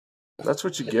That's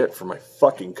what you get for my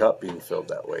fucking cup being filled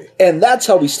that way. And that's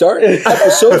how we start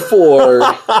episode 4.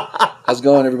 How's it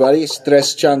going, everybody? It's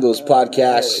Tres Changos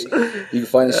Podcast. You can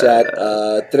find us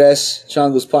at Tres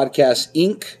Changos Podcast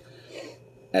Inc.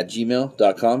 at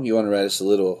gmail.com. You want to write us a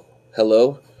little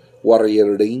hello. What are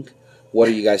you doing? What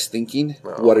are you guys thinking?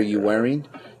 What are you wearing?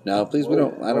 No, please, I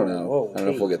don't know. I don't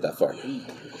know if we'll get that far.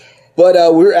 But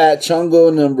we're at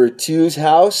Chango number 2's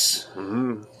house.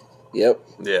 Mm-hmm. Yep.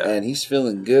 Yeah. And he's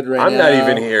feeling good now. I'm not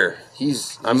even here.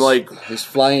 He's above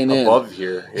flying in. Above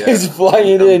here. Yeah. He's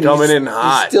flying in. Coming in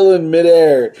hot. He's still in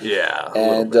midair. Yeah.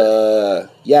 And,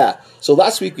 yeah. So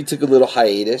last week we took a little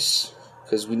hiatus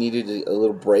because we needed a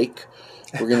little break.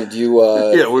 We're going to do...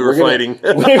 yeah, we were fighting.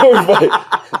 We were fighting.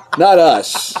 Not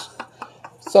us.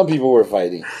 Some people were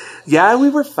fighting. Yeah, we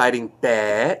were fighting,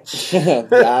 bitch.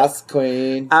 Yes,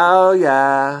 queen. Oh,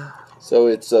 yeah. So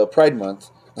it's Pride Month.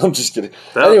 I'm just kidding.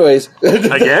 Oh. Anyways.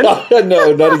 Again?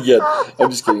 No, not again. I'm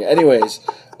just kidding. Anyways.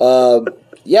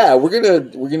 Yeah, we're gonna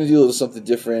do a little something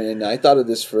different. And I thought of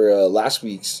this for last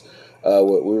week's,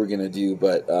 what we were going to do.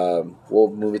 But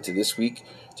we'll move it to this week.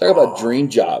 Talk about dream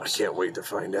jobs. I can't wait to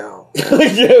find out. I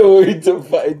can't wait to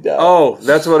find out. Oh,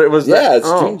 that's what it was. Yeah, it's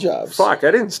dream jobs. Fuck,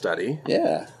 I didn't study.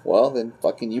 Yeah. Well, then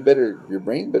fucking your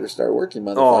brain better start working,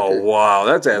 motherfucker. Oh, wow,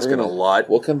 that's asking a lot.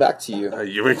 We'll come back to you.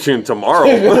 You mentioned tomorrow.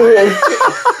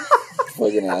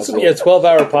 Fucking asshole. This will be a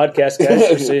 12-hour podcast, guys,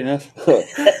 just so you know.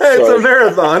 It's a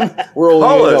marathon. We're only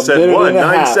Call in us a at minute and a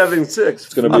half. 1-976.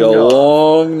 It's going to be a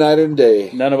long night and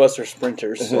day. None of us are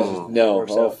sprinters. So No.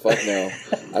 Oh, fuck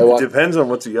no. Depends on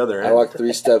what's the other end. I walked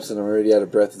 3 steps and I'm already out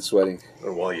of breath and sweating.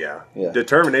 Well, yeah. Yeah.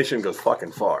 Determination goes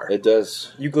fucking far. It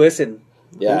does. You glisten.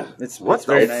 Yeah. What it's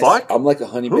very the nice. fuck? I'm like a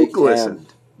honey Who baked ham.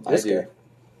 glistened? I This do. guy.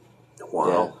 Wow.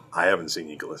 Yeah. I haven't seen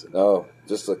you glisten. Oh,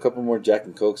 just a couple more Jack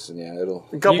and Cokes and yeah, it'll...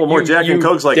 A couple You- more you- Jack and you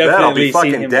Cokes like that, I'll be definitely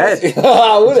seen fucking him dead.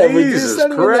 Whatever. Jesus It's not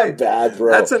even Christ. that bad,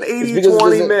 bro. That's an It's because 80-20 it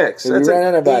doesn't- mix. We That's ran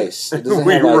an out of ice. It doesn't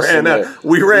we have ice in there.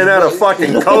 we ran out of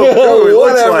fucking Coke. It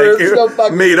looks Whatever, like it's no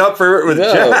fucking- made up for it with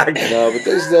No, Jack. no, but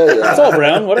there's the... It's all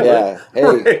brown, whatever. Yeah.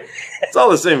 Hey. It's all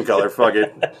the same color. Fuck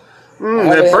it. Have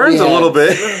It a burns a happy little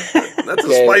hand. bit. That's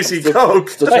Okay. a spicy Coke.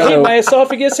 Still I hate trying my to,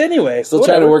 esophagus anyway. still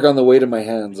trying to work on the weight of my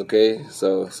hands, okay?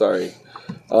 So, sorry.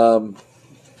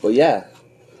 But yeah.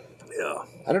 Yeah.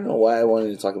 I don't know why I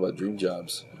wanted to talk about dream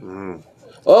jobs. Oh,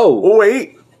 Oh,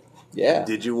 wait. yeah.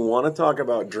 Did you want to talk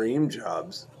about dream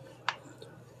jobs?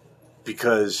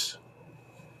 Because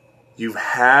you've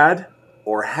had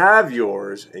or have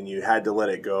yours and you had to let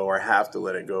it go or have to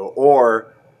let it go,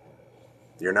 or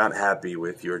you're not happy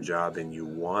with your job and you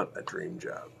want a dream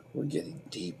job. We're getting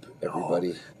deep,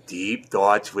 everybody. Deep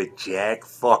thoughts with Jack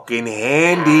fucking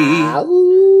Handy. Ow.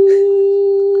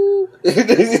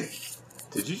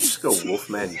 Did you just go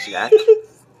Wolfman Jack?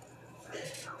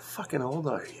 How fucking old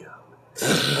are you?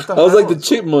 I was like the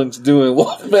chipmunks doing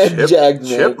Wolfman Jack, man.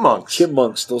 Chipmunks.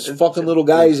 Chipmunks, those fucking little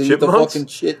guys that eat the Chipmunks? fucking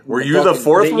shit. Were you the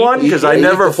fourth one? Because I they eat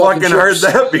never the fucking fucking heard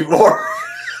chips. that before.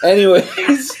 Anyways,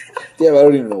 damn, I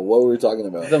don't even know what we were talking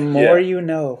about. The more you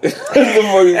know. The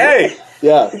more you- Hey!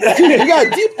 Yeah. Dude, you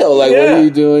got deep though. Like, what Yeah. are you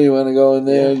doing? You want to go in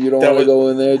there? You don't That want to was- go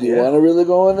in there? Do you want to really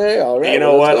go in there? All right. You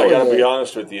know let's what? I go gotta in be there.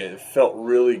 honest with you. It felt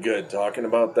really good talking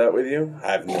about that with you.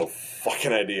 I have no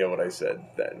fucking idea what I said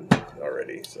then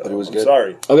already. So But it was I'm good.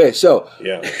 sorry. Okay, so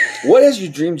Yeah. what has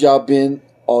your dream job been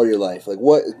all your life? Like,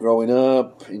 what growing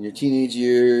up in your teenage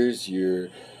years, your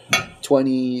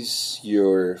 20s,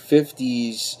 your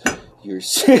 50s, your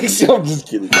 60s? I'm just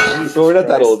kidding. We're not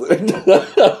that old.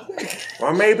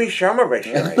 Well, maybe some of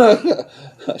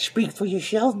it. Speak for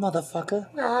yourself, motherfucker.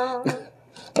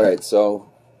 All right, so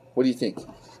what do you think?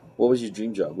 What was your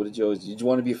dream job? What did you always? Did you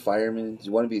want to be a fireman? Did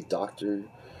you want to be a doctor?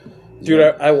 Dude,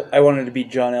 I wanted to be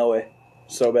John Elway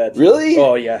so bad. Really?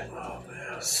 Oh, yeah.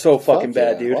 So fucking Fuck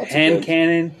yeah. bad, dude. Lots of Hand good.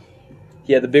 cannon.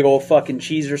 He had the big old fucking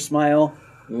cheeser smile.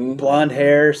 Blonde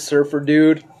hair, surfer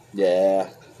dude. Yeah.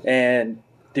 And,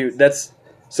 dude, that's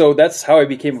how I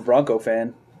became a Bronco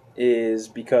fan, is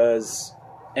because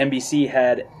NBC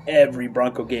had every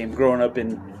Bronco game growing up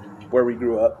in where we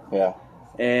grew up. Yeah.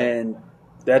 And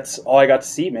that's all I got to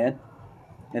see, man.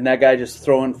 And that guy just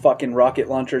throwing fucking rocket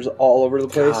launchers all over the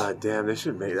place. God damn, they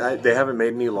should make. They haven't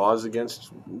made any laws against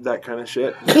that kind of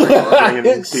shit.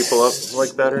 Bringing people up like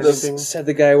that or anything. Said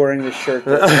the guy wearing the shirt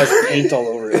that has paint all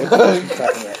over it. What are you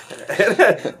talking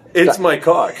about? It's my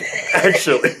cock,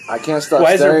 actually. I can't stop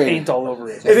Why is there staring. paint all over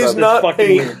it? It is That's not fucking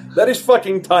paint. weird. That is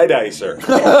fucking tie-dye, sir.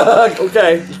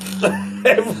 Okay.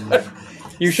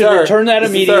 You should Sir. return that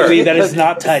immediately. Sir. That is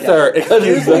not tie-dye. Sir,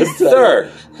 excuse me,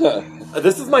 sir.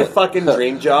 This is my fucking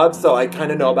dream job, so I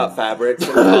kind of know about fabrics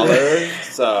and colors.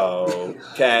 So,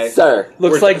 okay. Sir.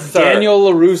 Looks like Daniel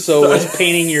LaRusso was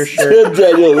painting your shirt.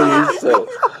 Daniel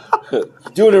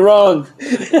LaRusso. Doing it wrong.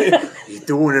 He's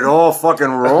doing it all fucking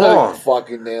wrong.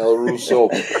 Fucking Daniel LaRusso.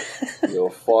 You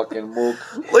fucking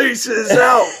mook. Laces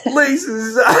out.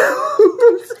 Laces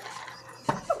out.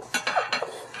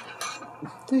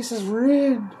 This is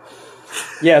red.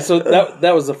 Yeah, so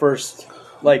that was the first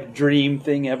like dream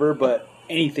thing ever, but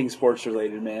anything sports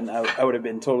related, man, I would have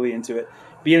been totally into it.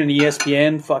 Being an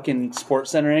ESPN fucking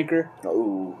Sports Center anchor,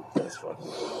 Oh, that's fucking.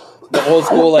 the old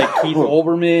school like Keith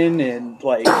Olbermann and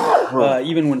like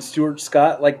even when Stuart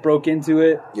Scott like broke into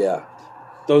it, Yeah.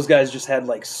 those guys just had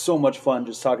like so much fun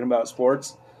just talking about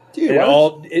sports. Dude,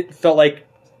 And it felt like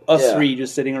us Yeah. three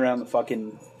just sitting around the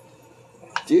fucking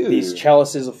dude. these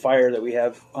chalices of fire that we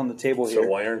have on the table So here.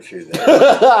 why aren't you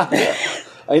there?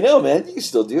 I know, man. You can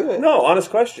still do it. No, honest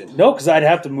question. No, because I'd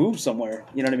have to move somewhere.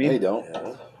 You know what I No, you mean? don't.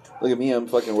 Yeah. Look at me. I'm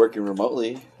fucking working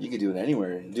remotely. You can do it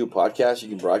anywhere. You can do a podcast. You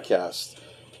can broadcast.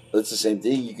 That's the same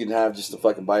thing. You can have just to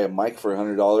fucking buy a mic for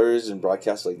 $100 and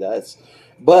broadcast like that.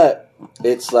 But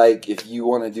it's like if you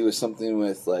want to do something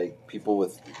with like people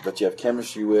with that you have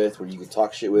chemistry with, where you can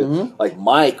talk shit with, Mhm. like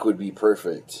Mike would be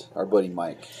perfect. Our buddy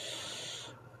Mike.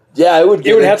 Yeah, it would. It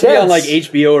Get would have to be on intense. like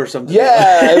HBO or something.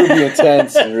 Yeah, it would be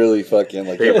intense and really fucking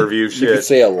like Pay-per-view You shit. could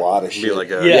say a lot of shit. Be like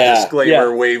a Yeah. disclaimer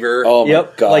Yeah. waiver. Oh my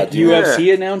Yep, god, like dude.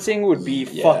 UFC announcing would be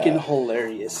Yeah. fucking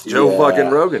hilarious. Joe Yeah. fucking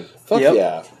Rogan. Fuck Yep.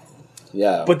 yeah,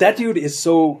 yeah. But that dude is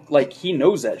so like he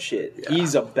knows that shit. Yeah.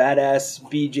 He's a badass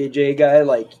BJJ guy.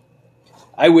 Like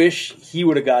I wish he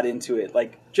would have got into it.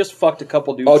 Like just fucked a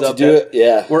couple dudes Oh, up to do that it,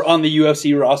 yeah. were on the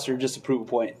UFC roster just to prove a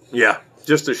point. Yeah.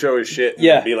 Just to show his shit. And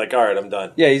Yeah. Be like, all right, I'm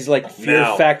done. Yeah, he's like Fear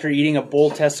Now. Factor eating a bull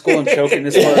testicle and choking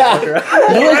this Yeah. motherfucker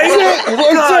out. You like that? You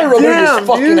like that? Rubbing damn, his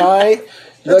fucking dude. eye. You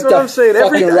That's like what that I'm saying.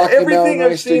 fucking Rocky Everything Mountain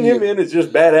I've ice seen thing him you- in is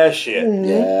just badass shit.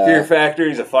 Yeah. Fear Factor,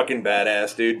 he's a fucking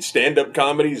badass, dude. Stand-up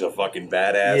comedy, he's a fucking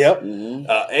badass. Yep.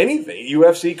 Anything.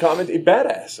 UFC comedy,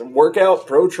 badass. Workout,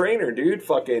 pro trainer, dude.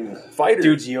 Fucking fighter.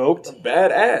 Dude's yoked.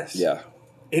 badass. Yeah.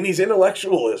 And he's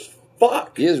intellectual as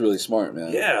fuck. He is really smart,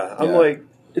 man. Yeah. I'm Yeah. like,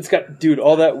 It's got dude,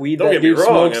 all that weed Don't that get me dude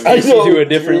wrong, smokes I mean- takes you I know, to a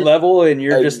different dude. level, and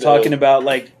you're I just know. talking about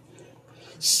like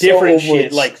So different much-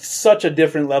 shit, like such a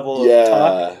different level of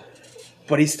talk. Yeah.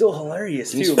 But he's still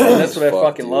hilarious He's too. funny Man. That's as what I fuck,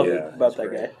 fucking dude. love Yeah, about he's that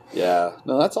great. guy. Yeah.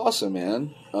 No, that's awesome,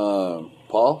 man.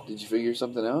 Paul, did you figure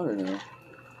something out or no?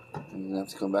 I'm gonna have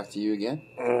to come back to you again.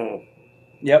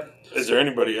 Yep. is there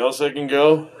anybody else I can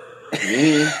go?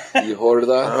 Me, you hoarder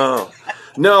that. Oh.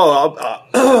 No,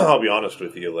 I'll be honest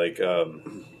with you. Like,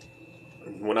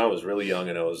 when I was really young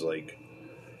and I was like,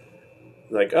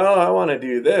 oh, I want to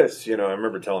do this. You know, I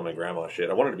remember telling my grandma shit.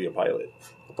 I wanted to be a pilot.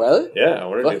 Pilot? Yeah, I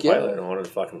wanted to Fuck be a yeah. pilot. I wanted to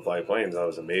fucking fly planes. I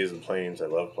was amazed with planes. I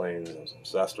love planes. I was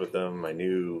obsessed with them. I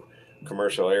knew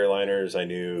commercial airliners. I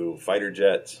knew fighter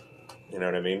jets. You know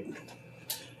what I mean?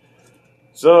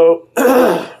 So,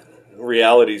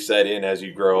 reality set in as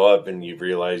you grow up and you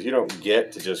realize you don't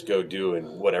get to just go doing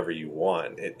whatever you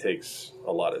want. It takes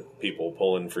a lot of people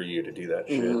pulling for you to do that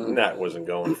shit. And that wasn't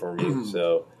going for me.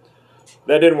 So,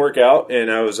 that didn't work out,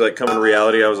 and I was like, coming to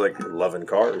reality, I was like loving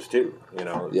cars too, you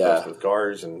know, Yeah. obsessed with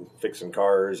cars and fixing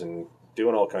cars and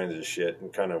doing all kinds of shit,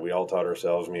 and kind of we all taught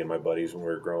ourselves, me and my buddies, when we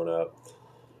were growing up.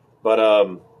 But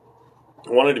I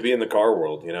wanted to be in the car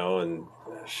world, you know, and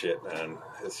shit, man,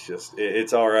 it's just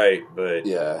it's all right, but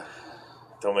Yeah.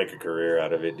 don't make a career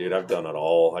out of it, dude. I've done it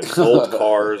all. I've sold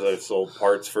cars. I've sold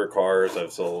parts for cars.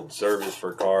 I've sold service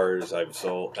for cars.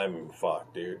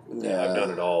 Fuck, dude. Yeah. I've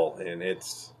done it all, and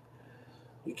it's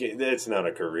not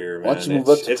a career, man. Why don't you move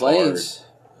up to It's planes? hard.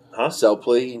 Huh? Sell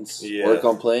planes. Yeah. Work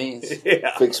on planes.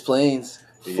 Yeah. Fix planes.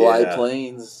 Fly Yeah.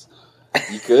 planes.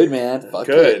 You could, man. Fuck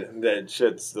it. Good. That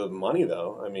shit's the money,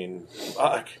 though. I mean,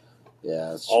 fuck. Yeah,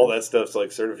 that's All true. that stuff's like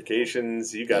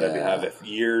certifications. You got to Yeah. have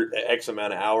X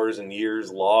amount of hours and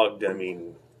years logged. I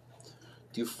mean,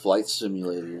 Do flight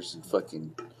simulators and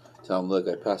fucking tell them, look,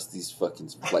 I passed these fucking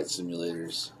flight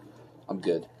simulators. I'm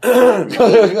good.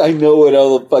 I know what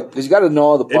all the fuck, because you got to know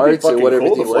all the it'd be parts and fucking what cool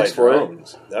everything to works fly for.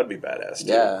 drones. That'd be badass, too.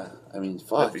 Yeah, I mean,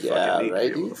 fuck That'd be yeah, fucking neat right,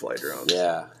 to be able dude? to fly drones.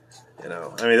 Yeah, You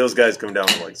know, I mean, those guys come down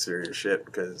with like serious shit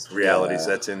because reality Yeah.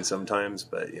 sets in sometimes.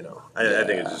 But you know, I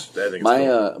think it's just. I think it's my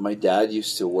cool. my dad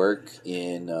used to work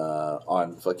in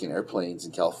on fucking airplanes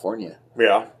in California.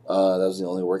 Yeah, That was the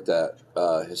only work that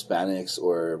Hispanics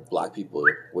or black people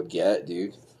would get,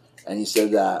 dude. And he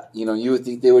said that, you know, you would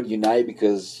think they would unite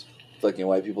because fucking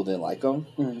white people didn't like them.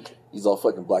 He's all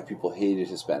fucking black people hated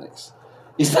Hispanics.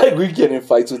 He's like, we'd get in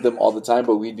fights with them all the time,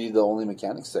 but we'd be the only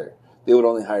mechanics there. they would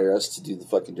only hire us to do the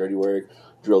fucking dirty work,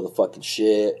 drill the fucking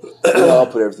shit,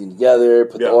 put everything together,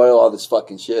 put the oil, all this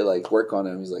fucking shit, like work on it.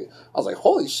 And he's like, I was like,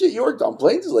 holy shit, you worked on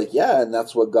planes? He's like, yeah, and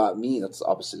that's what got me. That's the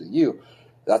opposite of you.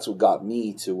 That's what got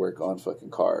me to work on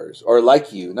fucking cars. Or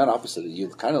like you, not opposite of you,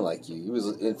 kind of like you. He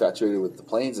was infatuated with the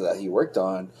planes that he worked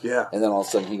on. Yeah. And then all of a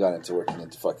sudden he got into working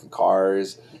into fucking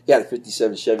cars. He had a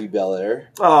 57 Chevy Bel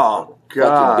Air. Oh,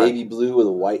 God. Fucking baby blue with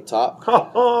a white top.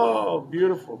 Oh,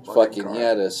 beautiful. Fucking, he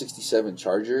had a 67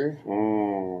 Charger.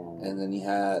 And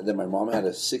then my mom had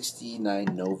a 69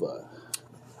 Nova.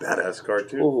 Badass car,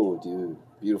 too. Oh, dude.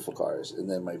 Beautiful cars. And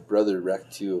then my brother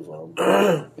wrecked 2 of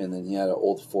them. And then he had an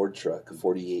old Ford truck, a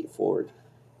 48 Ford.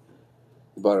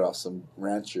 He bought it off some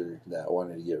rancher that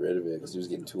wanted to get rid of it because he was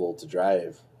getting too old to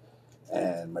drive.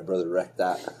 And my brother wrecked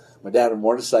that. My dad had a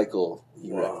motorcycle.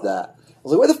 He wrecked that. I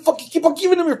was like, why the fuck you keep on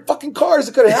giving him your fucking cars?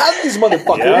 I could have had these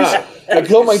motherfuckers. Yeah. I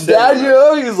told my dad,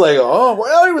 he was like, oh,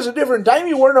 well, it was a different time.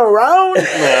 You weren't around.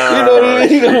 You know what I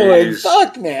mean? I'm like,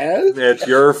 fuck, man. It's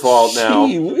your fault now.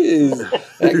 Gee whiz.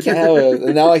 I can't have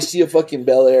and now I see a fucking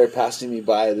Bel Air passing me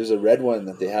by. There's a red one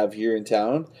that they have here in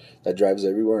town that drives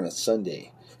everywhere on a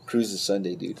Sunday. Cruises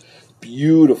Sunday, dude.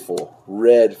 Beautiful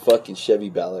red fucking Chevy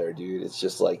Bel Air, dude. It's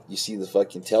just like, you see the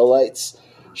fucking taillights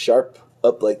sharp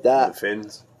up like that. The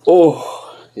fins.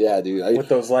 Oh, yeah, dude. With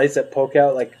those lights that poke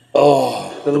out like the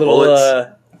little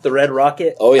the red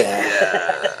rocket. Oh yeah,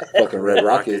 fucking red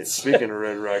rockets. Speaking of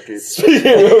red rockets,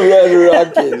 Speaking of red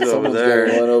rockets, he's over someone's there.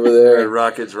 got one over there. Red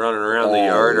rockets running around the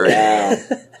yard right yeah.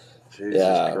 now.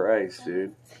 Jesus Christ,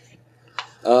 dude.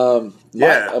 So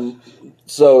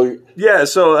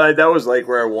that was like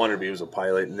where I wanted to be, was a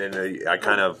pilot, and then I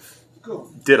kind of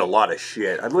did a lot of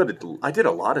shit. I did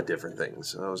a lot of different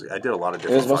things. I did a lot of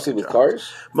different. It was mostly with jobs.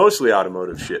 cars. Mostly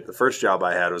automotive shit. The first job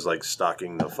I had was like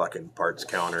stocking the fucking parts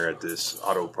counter at this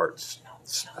auto parts.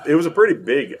 It was a pretty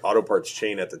big auto parts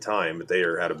chain at the time, but they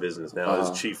are out of business now.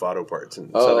 It's Chief Auto Parts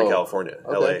in Southern California,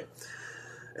 okay.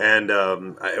 LA. And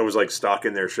I was like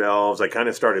stocking their shelves. I kind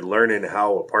of started learning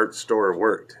how a parts store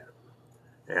worked.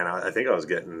 And I think I was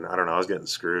getting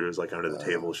screwed. It was like under the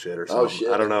table shit or something. Oh, shit.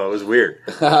 I don't know. It was weird.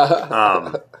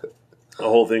 The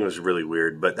whole thing was really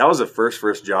weird. But that was the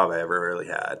first job I ever really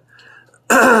had.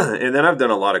 And then I've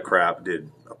done a lot of crap.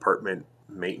 Did apartment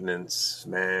maintenance,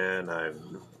 man.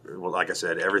 Like I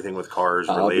said, everything with cars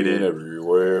related. I've been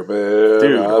everywhere, man.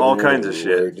 Dude, all kinds of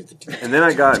shit. And then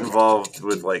I got involved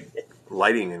with like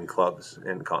lighting in clubs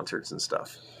and concerts and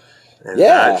stuff. And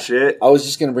that shit. I was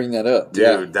just going to bring that up.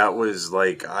 Dude, that was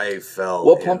like, I felt.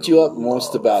 What pumped you up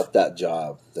most about that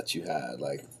job that you had?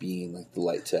 Like being like the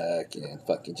light tech and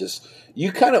fucking just,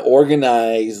 you kind of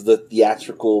organize the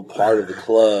theatrical part of the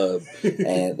club.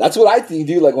 And that's what I think,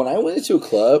 dude. Like when I went into a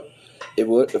club, if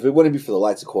it wouldn't be for the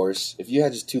lights, of course, if you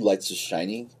had just 2 lights just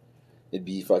shining, it'd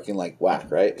be fucking like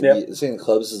whack, right? This ain't a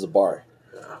club, this is a bar.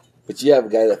 But you have a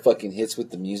guy that fucking hits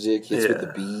with the music, hits with the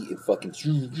beat, and fucking,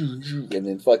 and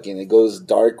then fucking it goes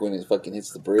dark when it fucking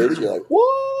hits the bridge. You're like,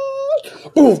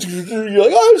 what? Boom! You're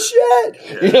like, oh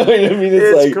shit! You know what I mean?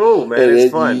 It's like cool, man.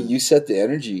 It's fun. You set the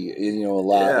energy, a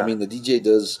lot. Yeah. I mean, the DJ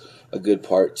does a good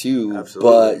part too, Absolutely.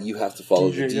 But you have to follow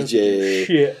the DJ.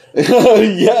 Shit.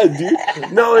 Yeah,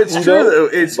 dude. No, it's true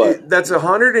though. That's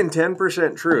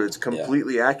 110% true. It's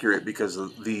completely accurate because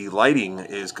the lighting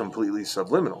is completely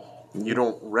subliminal. You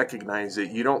don't recognize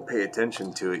it. You don't pay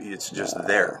attention to it. It's just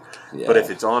there. Yeah. But if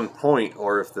it's on point,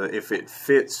 or if it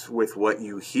fits with what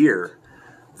you hear,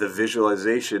 the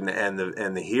visualization and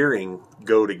the hearing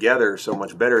go together so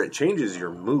much better. It changes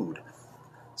your mood.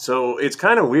 So it's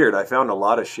kind of weird. I found a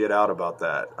lot of shit out about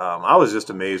that. I was just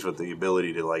amazed with the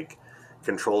ability to like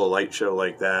control a light show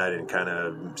like that and kind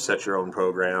of set your own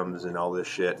programs and all this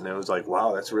shit. And it was like,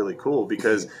 wow, that's really cool,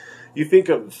 because you think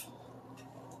of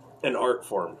an art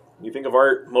form. You think of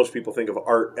art, most people think of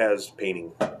art as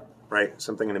painting, right?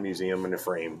 Something in a museum, in a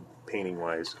frame,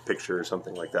 painting-wise, a picture or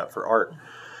something like that for art.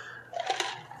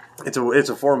 It's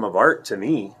a form of art to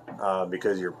me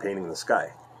because you're painting the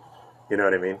sky. You know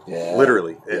what I mean? Yeah.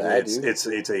 Literally. Yeah,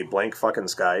 It's a blank fucking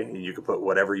sky. You can put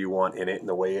whatever you want in it and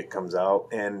the way it comes out.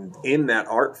 And in that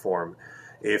art form,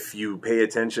 if you pay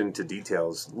attention to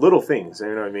details, little things, you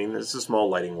know what I mean? It's a small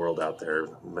lighting world out there.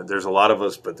 There's a lot of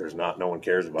us, but there's not. No one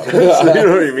cares about it. So, you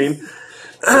know what I mean?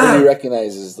 Somebody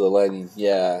recognizes the lighting,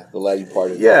 the lighting part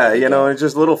of it. Yeah, and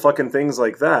just little fucking things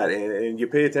like that. And you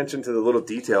pay attention to the little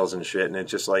details and shit, and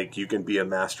it's just like you can be a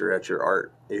master at your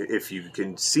art if you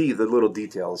can see the little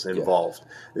details involved.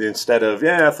 Instead of,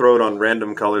 throw it on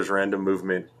random colors, random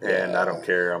movement, and I don't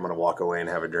care, I'm going to walk away and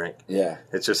have a drink. Yeah.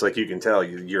 It's just like you can tell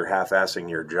you're half-assing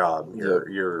your job.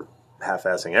 You're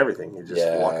half-assing everything. You're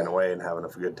just walking away and having a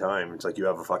good time. It's like you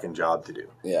have a fucking job to do.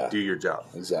 Yeah. Do your job.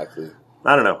 Exactly.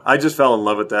 I don't know. I just fell in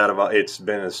love with that. It's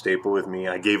been a staple with me.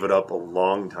 I gave it up a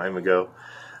long time ago.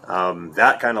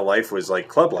 That kind of life was like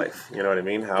club life. You know what I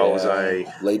mean? How was I?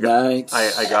 Late nights.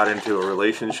 I got into a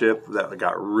relationship that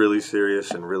got really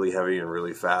serious and really heavy and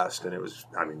really fast. And it was,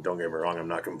 I mean, don't get me wrong. I'm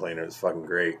not complaining. It's fucking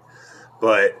great.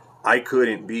 But I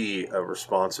couldn't be a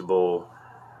responsible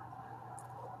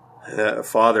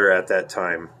father at that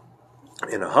time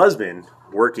and a husband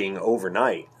working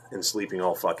overnight and sleeping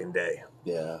all fucking day.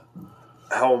 Yeah.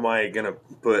 How am I going to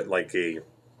put like a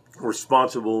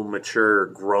responsible, mature,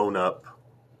 grown-up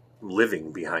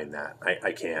living behind that?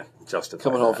 I can't justify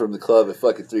Coming that. home from the club at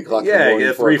fucking 3 o'clock in the Yeah, morning. you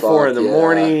get 3, 4 in the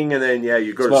morning, and then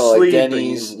you go to sleep, and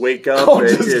you wake up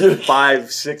at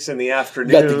 5, 6 in the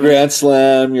afternoon. You got the Grand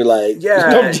Slam. You're like, no,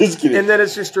 I'm just kidding. And then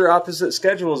it's just your opposite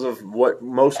schedules of what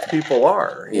most people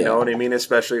are. You know what I mean?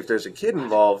 Especially if there's a kid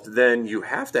involved, then you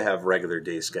have to have regular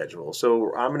day schedule.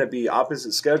 So I'm going to be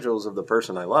opposite schedules of the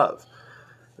person I love.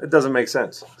 It doesn't make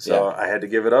sense. So I had to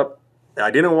give it up.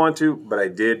 I didn't want to, but I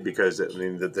did because I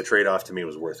mean the trade-off to me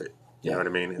was worth it. You know what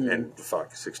I mean? And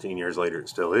fuck, 16 years later, it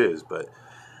still is. But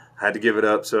I had to give it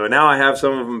up. So now I have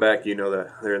some of them back. You know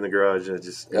that they're in the garage. And I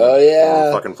just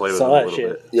fucking play with them a little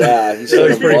bit. Yeah, he's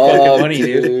pretty fucking funny,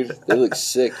 dude. They look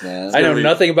sick, man. I know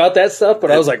nothing about that stuff,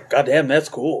 but I was like, God damn, that's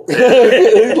cool. Fuck,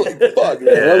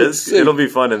 man, it'll be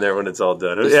fun in there when it's all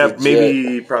done.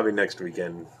 Probably next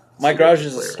weekend. My garage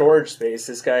is a storage space.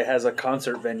 This guy has a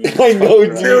concert venue. I know,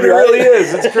 dude. Dude, it really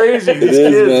is. It's crazy. These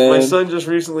kids. Man. My son just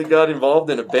recently got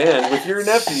involved in a band with your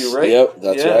nephew, right? Yep,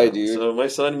 that's right, dude. So my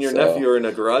son and your nephew are in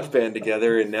a garage band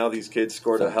together, and now these kids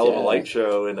scored a hell of a light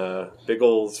show in a big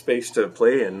old space to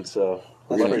play in. So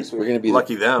we're gonna be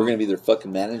lucky them. We're gonna be their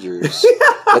fucking managers.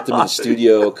 Get them in the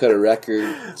studio, cut a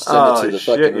record, send it to the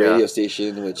fucking radio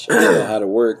station, which they know how to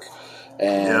work.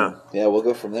 And we'll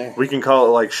go from there. We can call it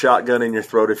like Shotgun in Your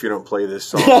Throat if you don't play this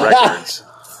song records.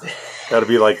 That'd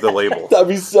be like the label. That'd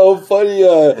be so funny.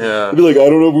 I'd be like, I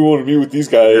don't know if we want to meet with these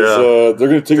guys. They're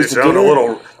going to take us to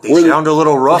dinner. They sound a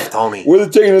little rough, Tommy. Where are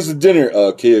they taking us to dinner?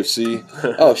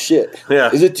 KFC. Oh, shit.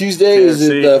 Yeah. Is it Tuesday? KFC. Is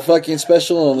it the fucking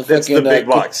special on the fucking... It's the big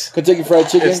box. Kentucky Fried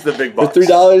Chicken? It's the big box. For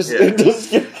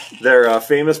 $3? Yeah. Their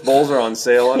famous bowls are on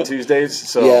sale on Tuesdays.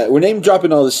 So yeah, we're name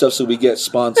dropping all this stuff so we get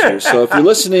sponsors. So if you're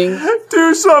listening...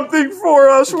 do something for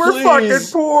us. We're fucking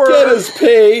poor. Get us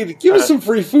paid. Give us some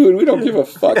free food. We don't give a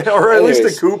fuck. Or at least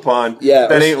a coupon.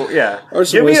 Yeah. Or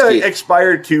some give whiskey. me an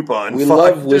expired coupon. We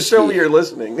love whiskey. Just show me you're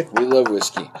listening. We love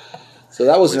whiskey. So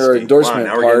that was our endorsement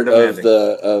part of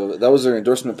the. That was our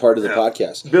endorsement part of the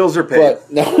podcast. Bills are paid.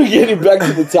 But now we're getting back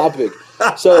to the topic.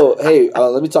 So hey,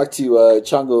 let me talk to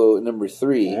Chango number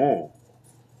 3. Oh.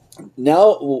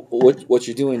 Now, what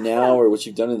you're doing now, or what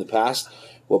you've done in the past,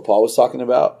 what Paul was talking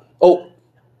about. Oh,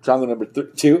 Chango number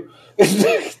 2.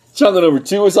 Chango number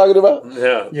 2 was talking about.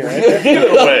 Yeah. You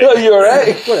all right? You all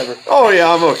right? Whatever. Oh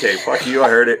yeah, I'm okay. Fuck you. I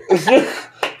heard it.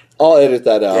 I'll edit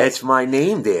that out. That's my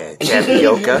name there,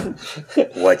 Tapioca.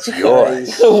 What's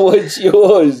yours? What's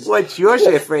yours? What's yours,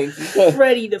 there, Frankie?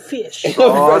 Freddy the Fish.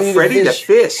 Oh, Freddy the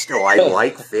Fist. Oh, I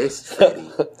like fist, Freddy.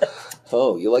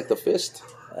 Oh, you like the fist?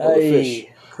 Or the fish?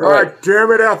 All right,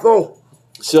 damn it, Ethel.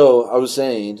 So, I was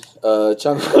saying,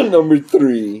 Chango number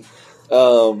 3,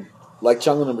 like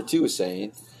Chango number 2 was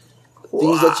saying,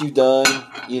 things that you've done,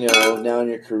 now in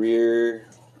your career,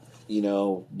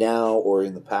 now or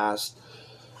in the past,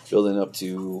 building up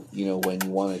to, when you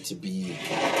wanted to be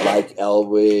like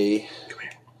Elway,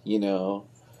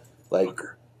 like,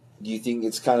 do you think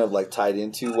it's kind of like tied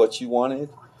into what you wanted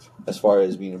as far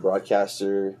as being a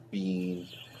broadcaster, being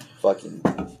fucking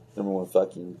number 1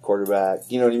 fucking quarterback?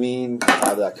 You know what I mean?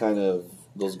 Have that kind of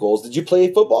those goals. Did you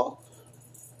play football?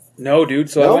 No, dude.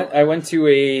 So No? I went to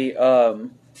a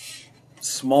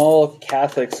small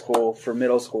Catholic school for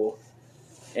middle school,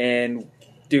 and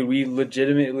dude, we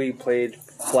legitimately played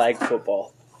flag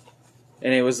football,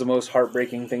 and it was the most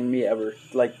heartbreaking thing to me ever.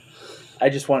 Like, I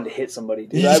just wanted to hit somebody,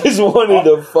 dude. You just wanted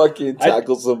to fucking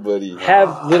tackle somebody.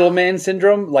 Have little man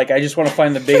syndrome. Like, I just want to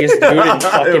find the biggest dude and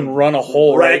fucking run a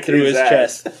hole right through his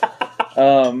chest.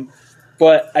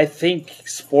 But I think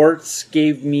sports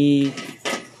gave me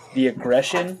the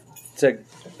aggression to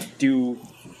do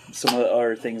some of the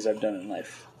other things I've done in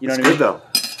life. You know what I mean? Good though.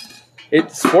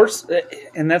 It's sports,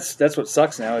 and that's what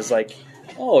sucks now. Is like,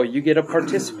 oh, you get a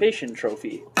participation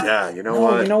trophy. Yeah, you know No,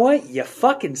 what? you know what? You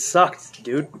fucking sucked,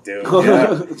 dude.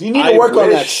 Yeah. You need to work on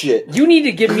that shit. You need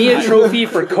to give me a trophy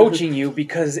for coaching you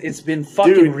because it's been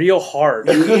fucking Dude. real hard.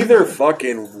 You either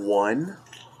fucking won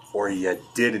or you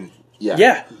didn't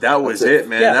Yeah. That was That's it. it,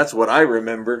 man. Yeah. That's what I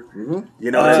remember. Mhm.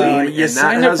 You know what I mean? You And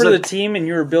signed that up has for a- the team and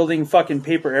you were building fucking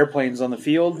paper airplanes on the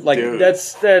field. Like Dude.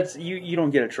 that's you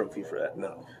don't get a trophy for that.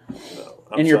 No.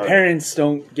 I'm And your sorry. parents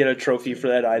don't get a trophy for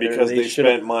that either. because they should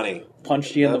have spent money.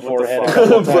 punched you in the That's what the forehead a fuck.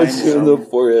 couple Punch times. you in the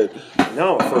forehead.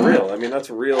 No, for real. I mean, that's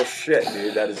real shit,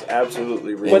 dude. That is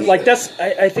absolutely real. But like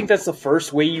I think that's the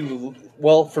first way you.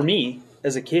 Well, for me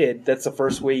as a kid, that's the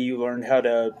first way you learned how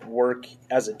to work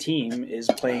as a team is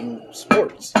playing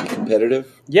sports.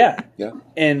 Competitive. Yeah, Yeah.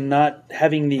 and not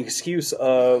having the excuse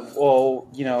of, well,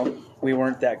 we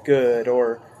weren't that good,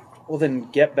 or, well, then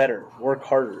get better, work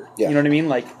harder. Yeah. You know what I mean?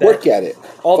 Like that, Work at it.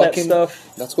 all that Fucking-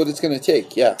 stuff. That's what it's going to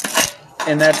take. Yeah.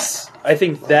 And I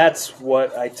think that's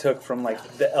what I took from like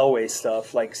the Elway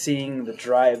stuff, like seeing the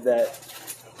drive that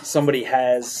somebody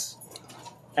has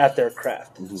at their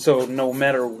craft. Mm-hmm. So no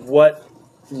matter what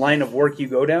line of work you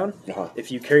go down, Uh-huh.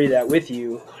 if you carry that with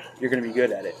you, you're going to be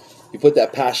good at it. You put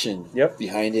that passion Yep.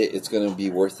 behind it, it's going to be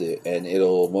worth it, and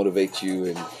it'll motivate you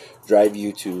and drive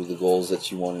you to the goals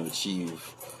that you want to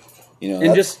achieve. You know,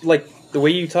 And just like the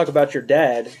way you talk about your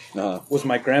dad uh, was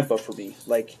my grandpa for me.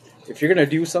 Like, if you're going to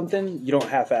do something, you don't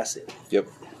half-ass it. yep.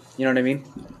 You know what I mean?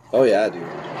 Oh yeah, dude.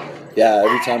 Yeah,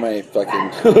 every time I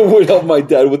fucking would help my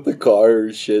dad with the car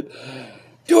or shit,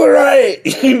 do it right.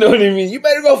 You know what I mean? You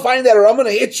better go find that, or I'm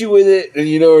gonna hit you with it,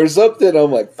 and or something.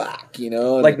 I'm like, fuck,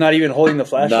 and Like, not even holding the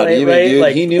flashlight, not even, right? dude.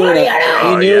 Like, He knew when I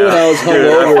Oh, was Dude, I fucking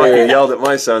hungover. yelled at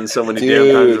my son so many damn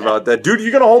Dude. times about that. Dude,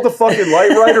 you gonna hold the fucking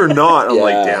light right or not? I'm Yeah.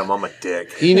 like, damn, I'm a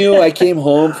dick. He knew I came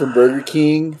home from Burger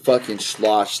King, fucking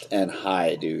sloshed and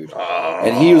high, dude.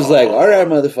 And he was like, "All right,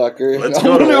 motherfucker, Let's I'm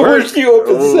go to gonna work." wake you up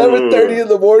at Ooh. 7:30 in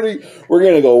the morning. We're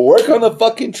gonna go work on the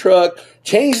fucking truck,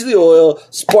 change the oil,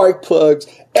 spark plugs,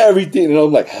 everything." And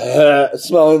I'm like,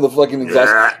 smelling the fucking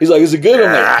exhaust. He's like, "Is it good?"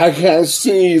 I'm like, "I can't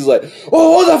see." He's like,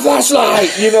 "Oh, hold the flashlight,"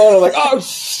 And I'm like, "Oh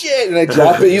shit!" And I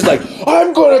drop it. He's like,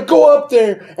 "I'm gonna go up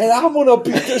there and I'm gonna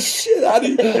beat the shit out of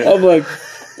you." I'm like,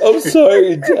 "I'm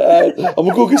sorry, Dad. I'm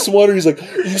gonna go get some water." He's like,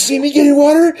 "Do you see me getting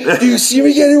water? Do you see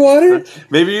me getting water?"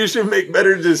 Maybe you should make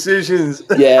better decisions.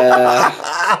 Yeah,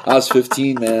 I was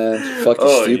 15, man. Fucking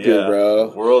stupid, bro.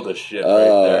 World of shit right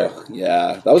there.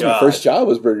 Yeah, that was my God. first job.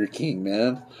 Was Burger King,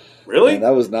 man. Really? And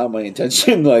that was not my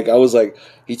intention. Like, I was like,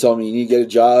 he told me you need to get a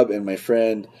job, and my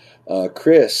friend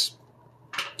Chris,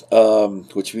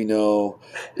 which we know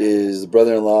is the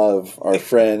brother-in-law of our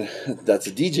friend that's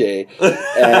a DJ,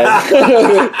 and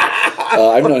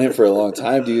I've known him for a long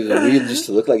time, dude, and we used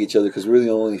to look like each other because we were the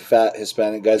only fat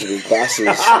Hispanic guys with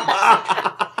glasses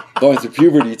going through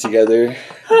puberty together,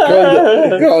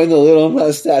 growing the little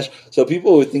mustache. So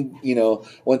people would think,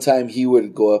 one time he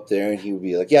would go up there and he would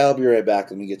be like, "Yeah, I'll be right back.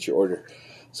 Let me get your order."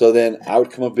 So then I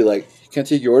would come up and be like, "Can I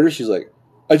take your order?" She's like,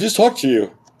 "I just talked to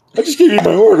you. I just gave you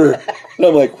my order." And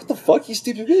I'm like, "What the fuck, you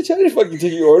stupid bitch? I didn't fucking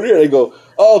take your order." And I go,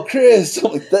 "Oh, Chris."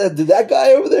 I'm like, "Did that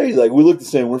guy over there?" He's like, "We look the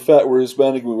same. We're fat. We're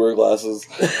Hispanic. We wear glasses."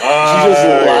 She just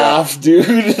laughed, dude.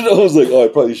 And I was like, "Oh, I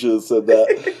probably should have said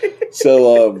that."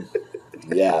 So,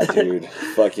 yeah, dude.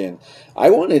 Fucking. I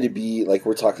wanted to be, like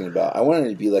we're talking about, I wanted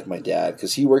to be like my dad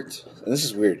because he worked, and this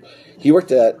is weird, he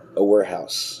worked at a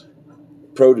warehouse,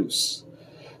 produce.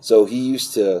 So he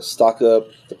used to stock up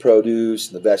the produce,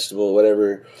 the vegetable,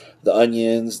 whatever, the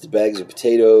onions, the bags of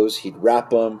potatoes. He'd wrap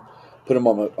them, put them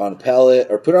on a pallet,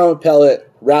 or put it on a pallet,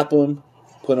 wrap them,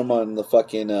 put them on the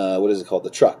fucking, what is it called, the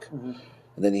truck. Mm-hmm.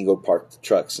 And then he'd go park the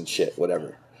trucks and shit,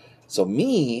 whatever. So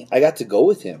I got to go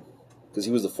with him because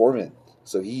he was the foreman.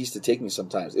 So he used to take me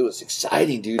sometimes. It was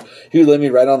exciting, dude. He would let me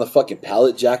ride on the fucking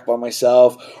pallet jack by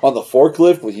myself, on the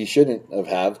forklift, which he shouldn't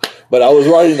have. But I was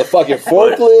riding the fucking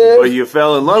forklift. But you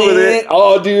fell in love with it.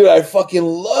 Oh, dude, I fucking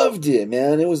loved it,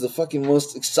 man. It was the fucking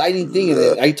most exciting thing. And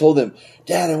then I told him,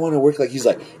 "Dad, I want to work like..." He's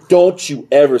like, "Don't you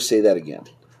ever say that again.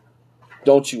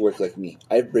 Don't you work like me.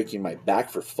 I've breaking my back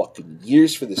for fucking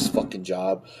years for this fucking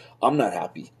job. I'm not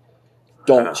happy.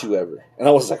 Don't you ever." And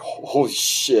I was like, holy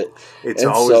shit. It's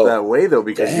And always so, that way, though,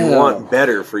 because you want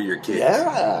better for your kids.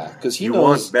 yeah, because he You knows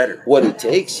want better. what it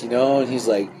takes, and he's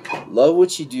like, "Love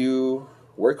what you do,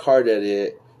 work hard at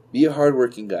it, be a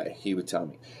hardworking guy," he would tell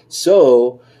me.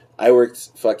 So I worked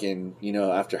fucking,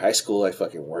 after high school, I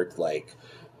fucking worked like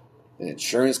an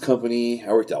insurance company.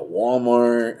 I worked at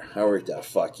Walmart. I worked at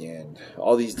fucking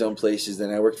all these dumb places.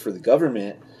 Then I worked for the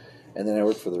government. And then I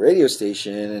worked for the radio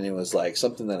station, and it was like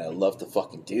something that I love to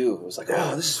fucking do. It was like,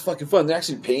 oh, this is fucking fun. They're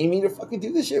actually paying me to fucking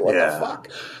do this shit. What the fuck?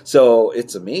 So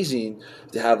it's amazing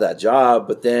to have that job.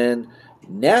 But then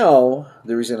now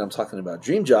the reason I'm talking about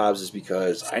dream jobs is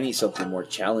because I need something more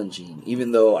challenging.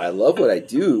 Even though I love what I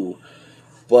do,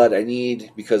 but I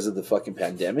need, because of the fucking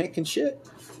pandemic and shit,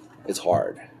 it's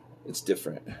hard. it's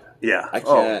different. Yeah. I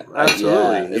can't.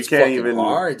 Absolutely. It's you can't fucking even.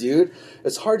 hard, dude.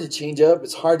 It's hard to change up.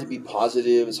 It's hard to be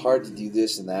positive. It's hard to do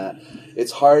this and that.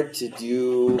 It's hard to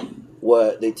do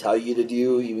what they tell you to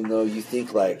do, even though you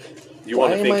think like, You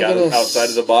want to think outside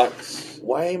of the box.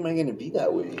 why am I going to be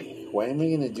that way? Why am I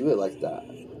going to do it like that?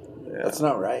 Yeah. That's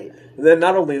not right. And then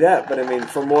not only that, but I mean,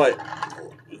 from what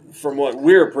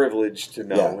we're privileged to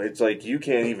know, it's like you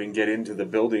can't even get into the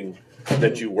building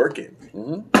that you work in.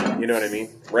 Mm-hmm. You know what I mean?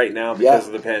 Right now, because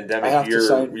of the pandemic,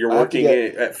 you're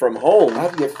working from home. I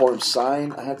have to get forms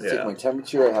signed. I have to take my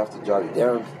temperature. I have to jot it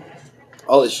down.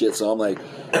 All this shit. So I'm like,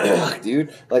 fuck,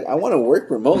 dude. Like, I want to work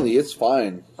remotely. It's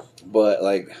fine. But,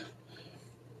 like,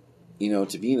 you know,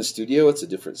 to be in a studio, it's a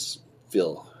different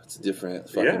feel. It's a different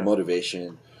fucking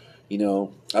motivation. You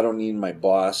know, I don't need my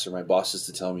boss or my bosses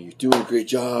to tell me, you're doing a great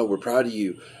job. We're proud of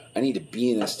you. I need to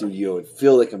be in a studio and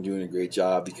feel like I'm doing a great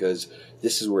job because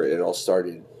this is where it all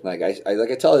started. Like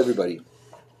I tell everybody,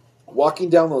 walking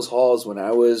down those halls when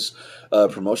I was a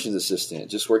promotions assistant,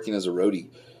 just working as a roadie,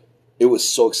 it was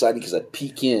so exciting because I'd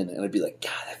peek in and I'd be like,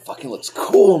 God, that fucking looks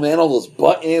cool, man. All those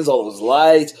buttons, all those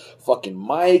lights, fucking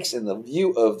mics, and the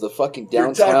view of the fucking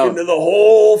downtown. You're talking to the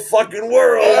whole fucking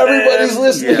world. Everybody's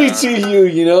listening to you,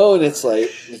 you know? And it's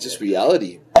like, it's just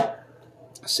reality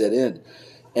set in.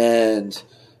 And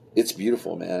it's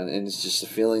beautiful, man. And it's just a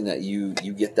feeling that you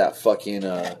get that fucking,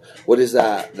 what is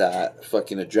that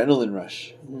fucking adrenaline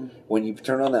rush. When you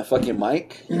turn on that fucking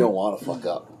mic, you don't want to fuck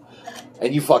up.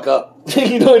 And you fuck up.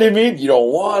 You know what I mean? You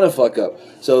don't want to fuck up.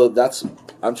 So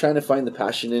I'm trying to find the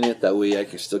passion in it. That way I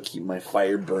can still keep my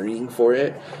fire burning for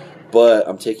it. But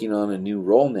I'm taking on a new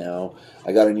role now.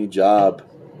 I got a new job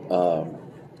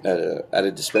at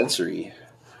a dispensary.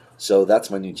 So that's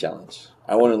my new challenge.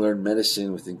 I want to learn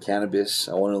medicine within cannabis.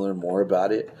 I want to learn more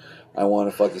about it. I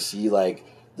want to fucking see like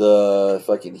the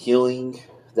fucking healing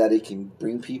that it can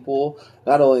bring people.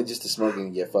 Not only just to smoke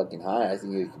and get fucking high. I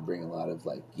think it can bring a lot of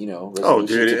like, you know, oh,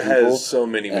 dude, it to people. has so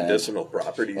many medicinal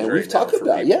properties. And right we've talked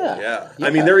about, yeah. I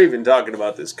mean, they're even talking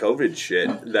about this COVID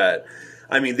shit that.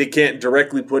 I mean, they can't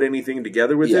directly put anything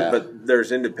together with it, but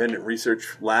there's independent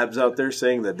research labs out there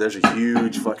saying that there's a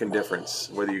huge fucking difference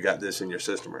whether you got this in your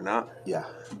system or not. Yeah.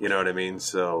 You know what I mean?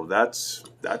 So that's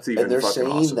even and they're fucking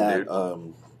saying awesome, that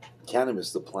dude.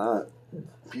 Cannabis, the plant,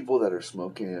 people that are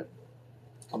smoking it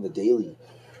on the daily,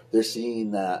 they're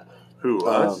seeing that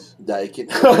us? That it can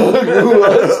who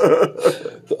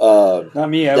us? Not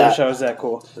me. I wish I was that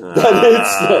cool.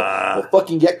 Well,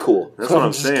 fucking get cool. That's what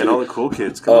I'm saying. Kidding. All the cool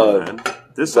kids, come on, man.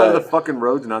 This side of the fucking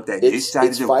road's not that. This side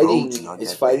of the road's not that.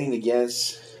 It's fighting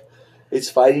against. It's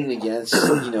fighting against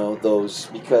you know those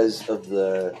because of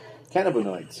the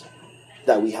cannabinoids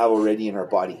that we have already in our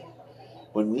body.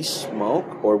 When we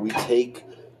smoke or we take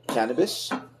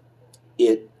cannabis,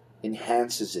 it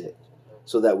enhances it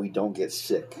so that we don't get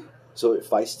sick. So it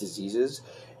fights diseases.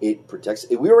 It protects.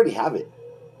 We already have it,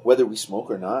 whether we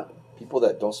smoke or not. People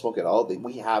that don't smoke at all,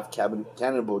 we have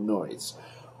cannabinoids,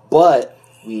 but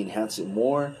we enhance it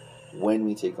more when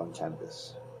we take on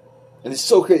cannabis. And it's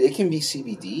so crazy. It can be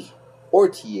CBD or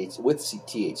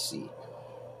THC.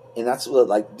 And that's what,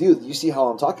 like, dude, you see how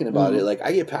I'm talking about it? Like,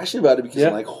 I get passionate about it because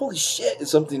I'm like, holy shit, it's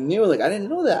something new. Like, I didn't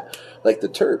know that. Like, the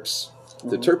terps,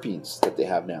 the terpenes that they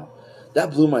have now.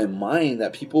 That blew my mind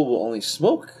that people will only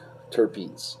smoke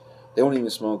terpenes. They won't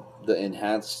even smoke the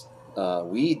enhanced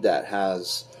weed that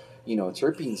has, you know,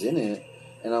 terpenes in it.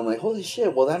 And I'm like, holy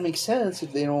shit, well, that makes sense.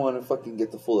 If they don't want to fucking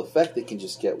get the full effect, they can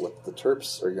just get what the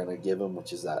terps are going to give them,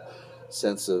 which is that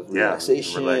sense of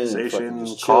relaxation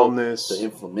and calmness, the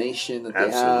inflammation that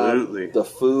Absolutely. They have, the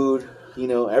food, you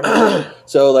know, everything.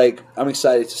 So, like, I'm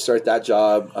excited to start that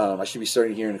job. I should be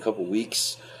starting here in a couple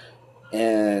weeks.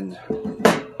 And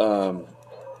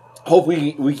hope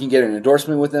we can get an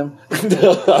endorsement with them.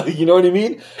 You know what I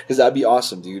mean? Because that'd be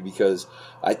awesome, dude. Because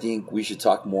I think we should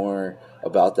talk more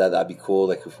about that. That'd be cool.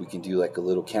 Like if we can do like a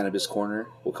little cannabis corner,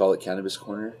 we'll call it Cannabis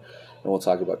Corner, and we'll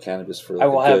talk about cannabis for. Like I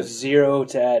will have zero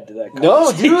to add to that.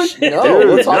 No, dude. No, Dude,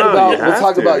 we'll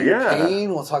talk about your yeah.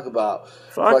 pain. We'll talk about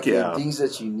things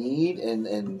that you need,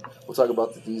 and we'll talk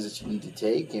about the things that you need to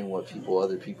take, and what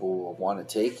other people want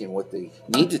to take, and what they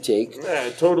need to take. Yeah, I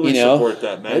totally You know? support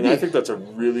that, man. Maybe. I think that's a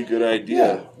really good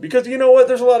idea. Yeah. Because you know what?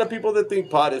 There's a lot of people that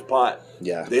think pot is pot.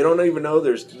 Yeah. They don't even know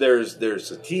there's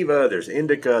sativa, there's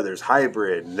indica, there's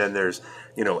hybrid, and then there's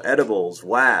edibles,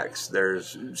 wax,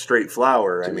 there's straight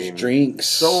flower. I mean, drinks.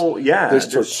 So yeah, There's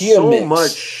tortilla so mix.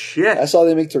 much shit. That's all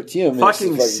they make tortilla mix.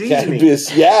 Fucking is seasoning.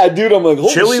 cannabis. Yeah, dude. I'm like,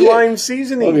 holy Chili shit. lime I'm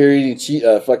seasoning. here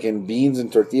eating fucking beans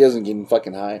and tortillas and getting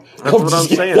fucking high. That's what I'm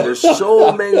saying. There's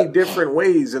so many different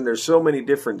ways, and there's so many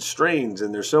different strains,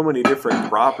 and there's so many different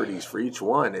properties for each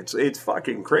one. It's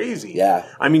fucking crazy. Yeah.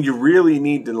 I mean, you really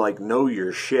need to like know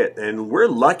your shit, and we're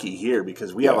lucky here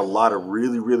because we have Yeah. a lot of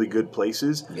really, really good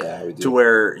places. Yeah, we do. To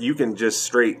where you can just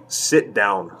straight sit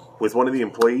down with one of the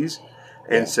employees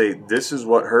and say, "This is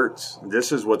what hurts.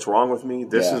 This is what's wrong with me.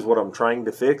 This Yeah. is what I'm trying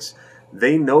to fix."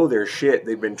 They know their shit.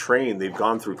 They've been trained. They've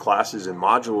gone through classes and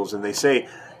modules, and they say,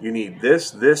 "You need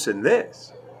this, this, and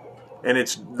this." And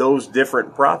it's those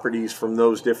different properties from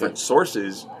those different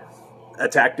sources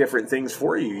attack different things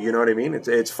for you. You know what I mean?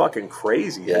 It's fucking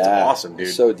crazy. It's Yeah. awesome, dude.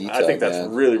 So detailed, I think that's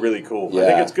man. really, really cool. I Yeah.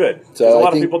 think it's good. So Because a I lot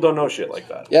of think- people don't know shit like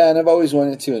that. Yeah, and I've always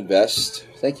wanted to invest.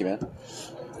 Thank you, man.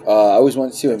 I always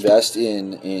wanted to invest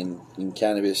in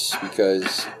cannabis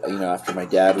because, you know, after my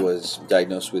dad was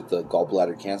diagnosed with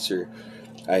gallbladder cancer,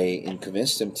 I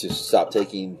convinced him to stop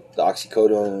taking the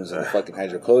oxycodones and the fucking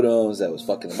hydrocodones that was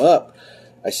fucking him up.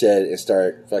 I said, and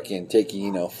start fucking taking,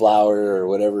 you know, flour or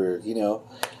whatever, you know.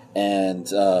 And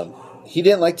he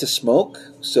didn't like to smoke,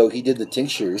 so he did the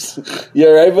tinctures. You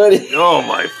all right, buddy? Oh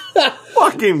my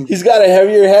fucking He's got a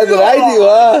heavier head than I do,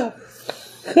 huh?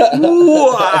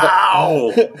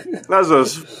 wow! That's a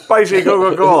spicy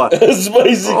Coca-Cola.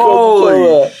 Spicy Holy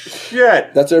Coca-Cola.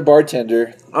 shit! That's our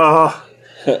bartender. Oh,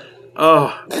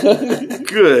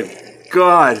 good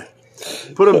God!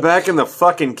 Put him back in the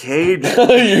fucking cage.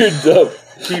 You're dumb.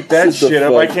 Keep that What the shit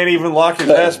up. I fuck? can't even lock his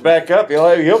ass back up.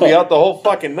 He'll be out the whole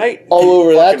fucking night. All Keep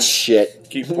over fucking- that shit.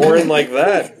 Keep pouring like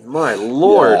that. My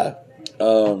lord. Yeah.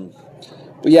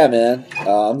 But yeah, man.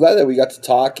 I'm glad that we got to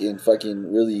talk and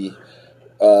fucking really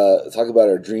talk about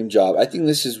our dream job. I think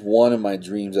this is one of my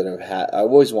dreams that I've had.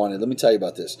 I've always wanted. Let me tell you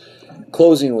about this.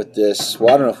 Closing with this.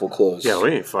 Well, I don't know if we'll close. Yeah,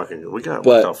 we ain't fucking. We got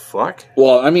But- what the fuck?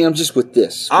 Well, I mean, I'm just with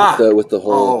this. With the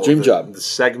whole dream job. The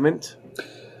segment.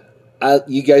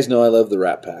 You guys know I love the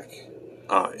Rat Pack.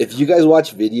 If you guys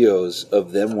watch videos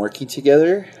of them working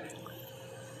together,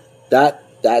 that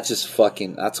just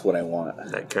fucking, that's what I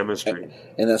want. That chemistry.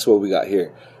 And that's what we got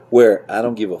here. Where I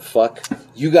don't give a fuck.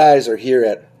 You guys are here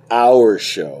at our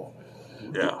show.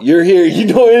 Yeah. You're here, you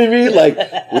know what I mean? Like,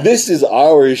 this is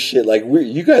our shit. Like,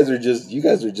 you guys are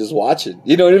just watching.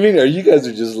 You know what I mean? Or you guys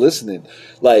are just listening.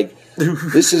 Like,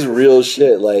 this is real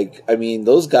shit. Like, I mean,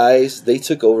 those guys, they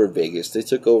took over Vegas. They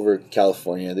took over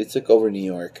California. They took over New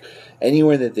York.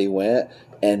 Anywhere that they went,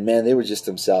 and man, they were just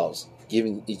themselves.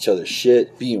 Giving each other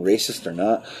shit, being racist or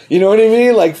not. You know what I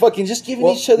mean? Like, fucking just giving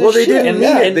each other they shit. didn't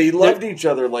yeah. mean it. They loved each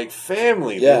other like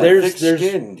family. Yeah. They were There's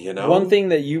thick-skinned, you know? one thing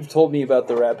that you've told me about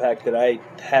the Rat Pack that I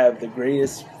have the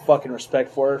greatest fucking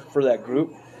respect for that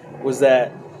group was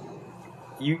that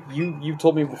you've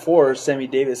told me before Sammy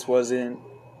Davis wasn't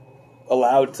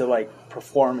allowed to like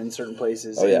perform in certain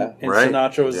places. Oh, yeah. and Right.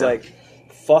 Sinatra was Yeah. like,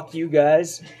 "Fuck you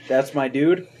guys, that's my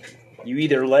dude. You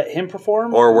either let him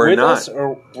perform Or we're with not. us,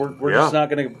 or we're Yeah. just not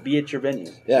going to be at your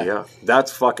venue." Yeah.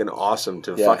 That's fucking awesome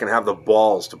to Yeah. fucking have the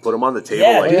balls to put them on the table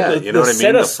Yeah, like dude, that. the- You know the what I set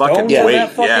mean? of The fucking stones on weight. that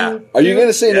fucking- Yeah. Are you going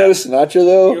to say Yeah. no to Sinatra,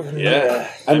 though? Yeah.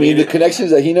 I mean, the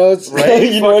connections that he knows, Right?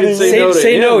 you know what I mean? Fucking no to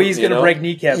Say no, him, he's you going to know? break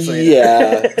kneecaps. later.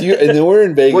 Yeah. And then we're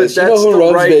in Vegas. But You know that's who the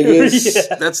runs right- Vegas?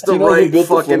 Yeah. That's Do the you know who right built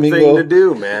the fucking thing Flamingo? to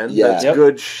do, man. Yeah. That's Yep.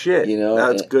 good shit. You know,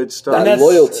 that's and good stuff. That that's-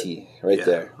 loyalty right Yeah.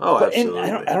 there. Oh, And absolutely.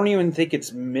 I don't even think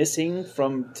it's missing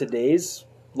from today's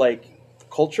like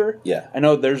culture. Yeah. I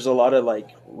know there's a lot of like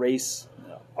race,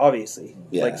 obviously,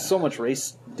 Yeah. like so much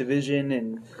race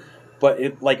division, but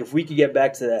if we could get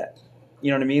back to that,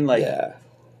 you know what I mean? Like, Yeah.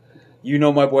 you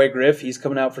know, my boy Griff, he's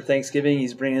coming out for Thanksgiving.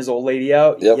 He's bringing his old lady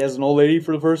out. Yep. He has an old lady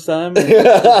for the first time, in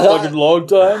a fucking long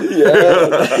time.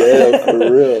 Yeah,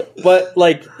 for real. But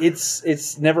like,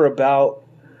 it's never about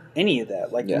any of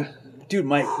that. Like, Yeah. dude,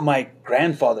 my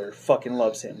grandfather fucking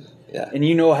loves him. Yeah. And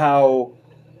you know how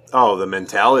Oh, the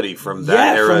mentality from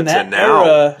that era from that to now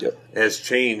era, Yep. has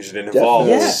changed and evolved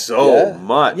Definitely. Yeah. so Yeah.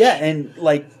 much. yeah, and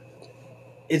like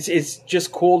it's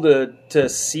just cool to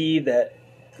see that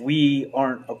we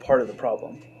aren't a part of the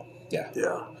problem. Yeah.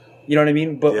 You know what I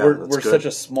mean? But Yeah, we're that's good. such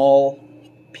a small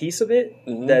piece of it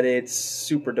Mhm. that it's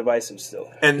super divisive still.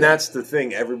 And that's the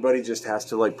thing. Everybody just has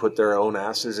to like put their own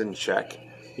asses in check.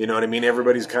 You know what I mean?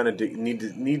 Everybody's kind of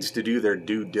needs to do their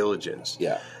due diligence.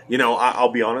 Yeah. You know,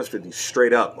 I'll be honest with you,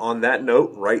 straight up. On that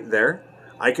note, right there,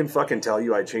 I can fucking tell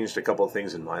you I changed a couple of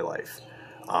things in my life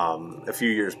a few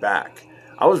years back.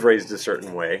 I was raised a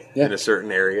certain way Yeah. in a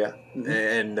certain area,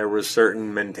 and there was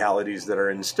certain mentalities that are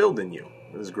instilled in you.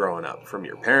 as growing up, from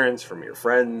your parents, from your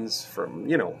friends, from,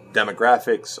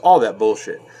 demographics, all that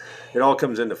bullshit. It all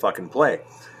comes into fucking play.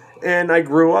 And I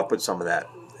grew up with some of that.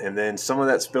 And then some of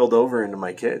that spilled over into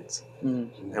my kids.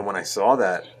 Mm-hmm. And when I saw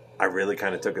that, I really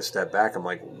kind of took a step back. I'm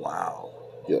like, wow.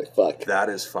 You're like, fuck. That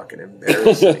is fucking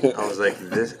embarrassing. I was like, in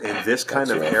this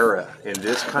kind of era, in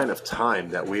this kind of time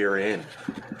that we are in,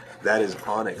 that is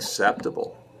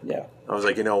unacceptable. Yeah. I was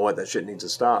like, you know what? That shit needs to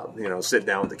stop. Sit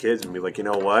down with the kids and be like, you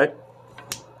know what?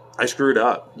 I screwed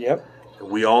up. Yep.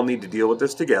 We all need to deal with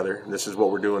this together. And this is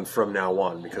what we're doing from now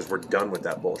on because we're done with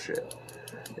that bullshit.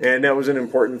 And that was an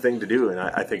important thing to do. And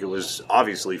I think it was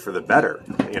obviously for the better.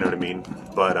 You know what I mean?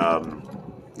 But,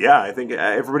 yeah, I think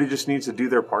everybody just needs to do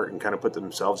their part and kind of put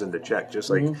themselves into check. Just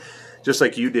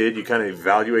like you did, you kind of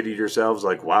evaluated yourselves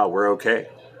like, wow, we're okay.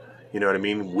 You know what I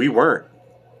mean? We weren't.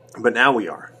 But now we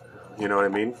are. You know what I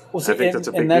mean? Well, see, I think that's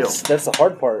a big deal. That's the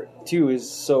hard part, too, is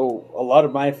so a lot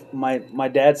of my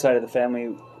dad's side of the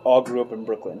family all grew up in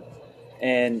Brooklyn.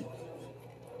 And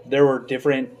there were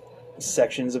different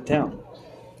sections of town.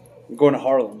 Going to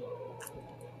Harlem,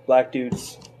 black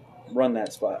dudes run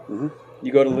that spot. Mm-hmm.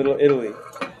 You go to Little Italy,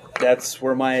 that's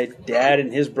where my dad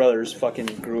and his brothers fucking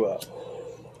grew up.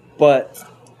 But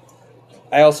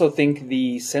I also think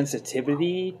the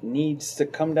sensitivity needs to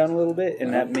come down a little bit,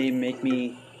 and that may make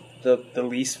me the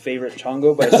least favorite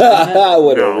Chongo by saying that.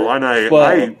 No, and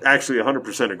I actually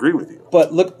 100% agree with you.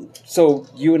 But look, so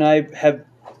you and I have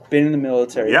been in the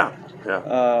military. Yeah.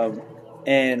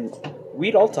 And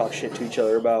we'd all talk shit to each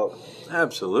other about...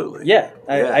 Absolutely. Yeah.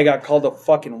 I got called a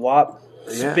fucking wop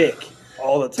spick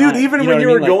all the time. Dude, even when you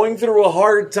were going through a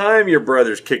hard time, your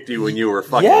brothers kicked you when you were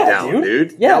fucking down,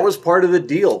 dude. Yeah. That was part of the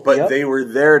deal, but they were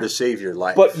there to save your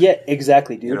life. But yeah,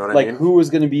 exactly, dude. You know what I mean? Who was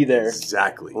going to be there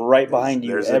exactly right behind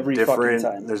you every fucking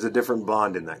time? There's a different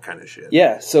bond in that kind of shit.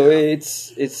 Yeah, so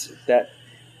it's that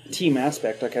team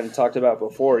aspect I kind of talked about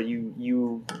before.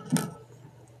 You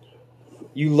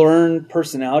learn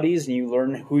personalities and you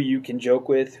learn who you can joke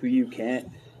with, who you can't.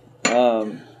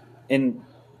 And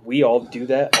we all do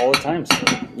that all the time. So,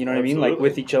 you know what I mean? Like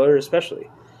with each other especially.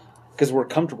 Because we're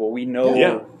comfortable. We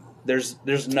know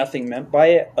there's nothing meant by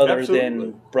it other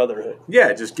than brotherhood.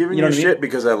 Yeah, just giving you shit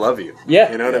because I love you.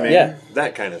 Yeah. You know what I mean? Yeah.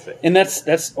 That kind of thing. And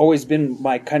that's always been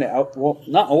my kind of well,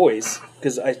 not always,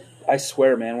 because I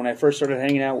swear, man, when I first started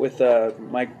hanging out with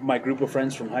my group of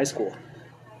friends from high school,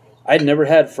 I'd never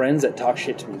had friends that talk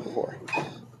shit to me before.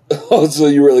 Oh, so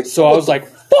you were like... So I was like,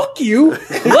 fuck you!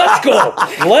 Let's go!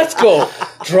 Let's go!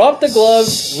 Drop the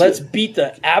gloves, let's beat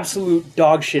the absolute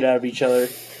dog shit out of each other.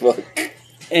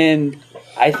 And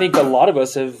I think a lot of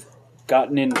us have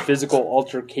gotten in physical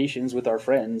altercations with our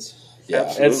friends.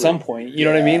 Yeah, at some point. You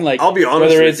know what I mean? Like, I'll be honest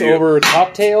whether with it's you. over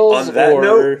cocktails On that or...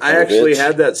 note, I actually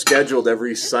had that scheduled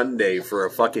every Sunday for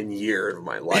a fucking year of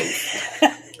my life.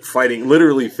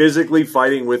 Literally physically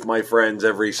fighting with my friends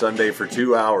every Sunday for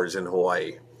 2 hours in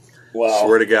Hawaii. Wow.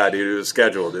 Swear to God, dude, it was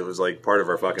scheduled. It was like part of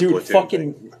our fucking Dude, platoon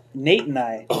fucking thing. Nate and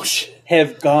I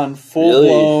have gone full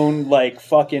blown, like,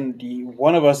 fucking,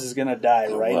 one of us is going to die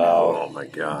right now. Oh, my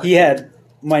God. He had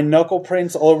my knuckle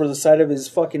prints all over the side of his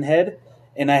fucking head,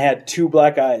 and I had 2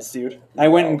 black eyes, dude. I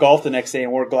went and golfed the next day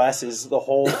and wore glasses the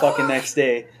whole fucking next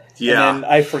day. Yeah. And then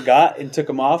I forgot and took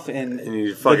them off, and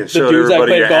you fucking the showed dudes I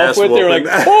everybody played your golf ass with, they were like,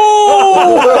 whooping.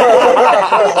 oh!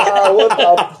 What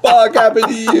the fuck happened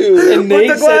to you? And Put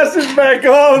Nate the glasses back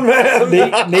on,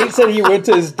 man. Nate said he went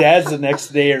to his dad's the next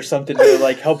day or something to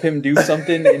like help him do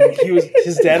something, and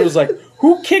his dad was like,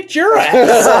 "Who kicked your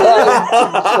ass?"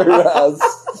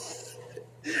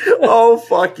 Oh,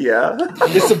 fuck yeah.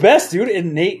 It's the best, dude.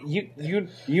 And Nate, you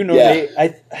know Nate.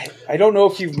 I don't know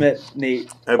if you've met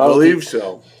Nate. I believe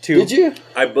so. Too. Did you?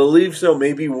 I believe so.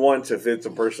 Maybe once if it's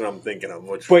a person I'm thinking of,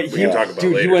 which we can talk about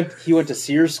later. He went to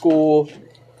Sears School.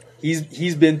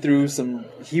 He's been through some.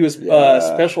 He was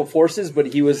special forces, but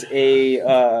he was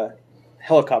a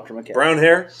helicopter mechanic.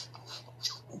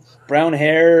 Brown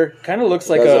hair, kind of looks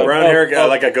like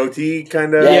like a goatee,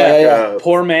 kind of.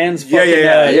 Poor man's.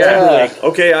 Timberlake.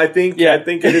 Okay, I think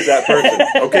it is that person.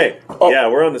 Okay, yeah,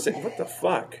 we're on the same. What the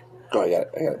fuck? Oh, I got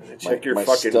it. Check your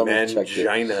fucking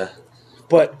mangina.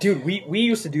 But dude, we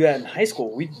used to do that in high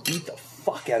school. We'd beat the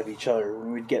fuck out of each other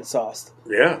when we'd get sauced.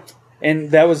 Yeah,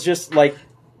 and that was just like,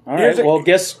 all right.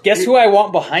 Guess who I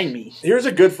want behind me. Here's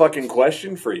a good fucking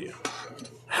question for you.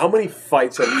 How many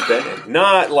fights have you been in?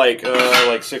 Not like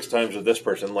 6 times with this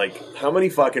person. Like, how many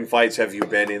fucking fights have you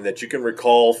been in that you can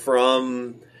recall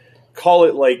from, call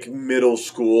it like middle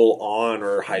school on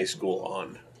or high school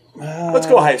on? Let's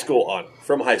go high school on.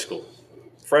 From high school.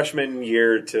 Freshman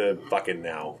year to fucking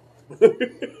now.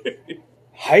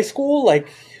 High school? Like...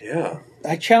 Yeah.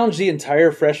 I challenged the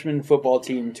entire freshman football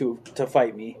team to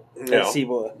fight me at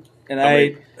Cibola. And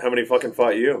How many fucking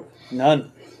fought you?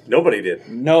 None. Nobody did.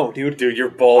 No, dude. Dude, your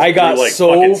balls I got grew like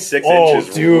so fucking 6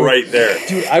 inches right there.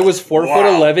 Dude, I was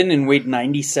 4'11" and weighed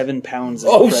 97 pounds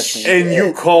as a freshman. And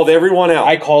you called everyone out.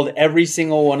 I called every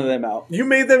single one of them out. You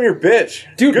made them your bitch.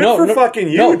 Dude, Good for fucking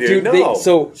you, dude.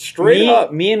 No. Straight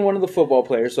up. Me and one of the football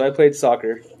players, so I played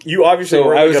soccer. You obviously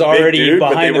were I was like a already big dude,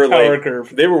 behind but they the were power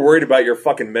curve. They were worried about your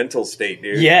fucking mental state,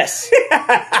 dude. Yes.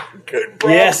 Good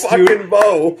bro, Yes, fucking dude.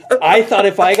 Bo. I thought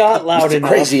if I got loud enough,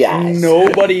 crazy eyes.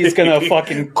 nobody's gonna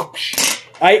fucking.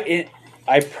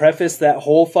 I prefaced that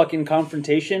whole fucking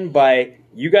confrontation by,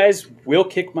 you guys will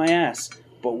kick my ass,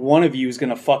 but one of you is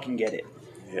gonna fucking get it.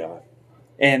 Yeah.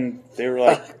 And they were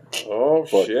like, Oh,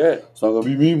 shit. It's not gonna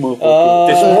be me, motherfucker.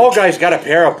 This small guy's got a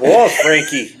pair of balls,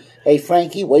 Frankie. Hey,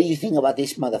 Frankie, what do you think about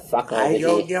this motherfucker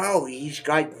over here? know. He's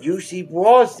got juicy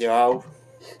balls, yo.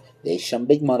 There's some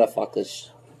big motherfuckers.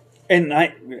 and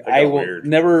I will weird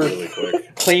never really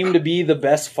quick. claim to be the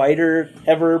best fighter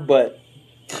ever, but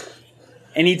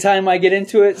anytime I get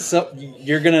into it,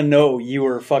 you're gonna know you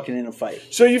were fucking in a fight.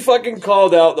 So you fucking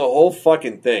called out the whole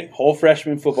fucking thing. Whole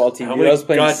freshman football team. How Dude, I many was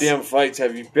playing goddamn fights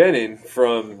have you been in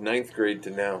from 9th grade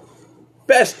to now?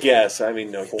 Best guess. I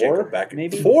mean, no, you can't Four, go back.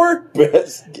 maybe? 4?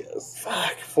 Best guess.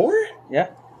 Fuck, 4? Yeah.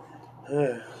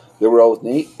 They were all with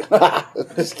Nate.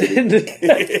 Just kidding.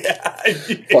 Yeah.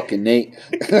 Fucking Nate.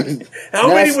 How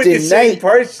many with the Nasty same Nate.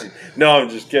 person? No, I'm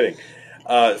just kidding.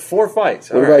 4 fights.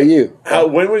 What All about right. you?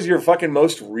 When was your fucking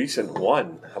most recent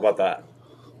one? How about that?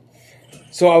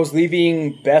 So I was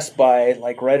leaving Best Buy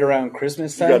like right around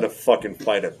Christmas You time. got to fucking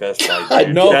fight at Best Buy.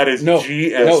 Dude. No, that is no,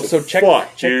 GS. no, so check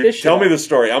dude. this shit Tell me out. the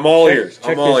story. I'm all ears.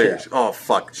 Check I'm all this ears. shit Oh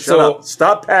fuck! Shut So, up!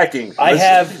 Stop packing.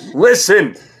 I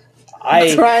Listen.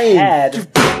 I trying. had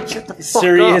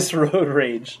serious road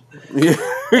rage,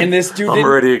 and this dude I'm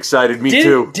already excited. Me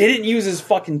too. didn't use his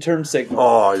fucking turn signal.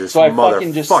 Oh, this so I motherfucker.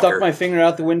 fucking just stuck my finger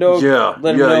out the window. Yeah,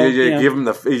 let him know. Give him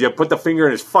you put the finger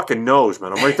in his fucking nose,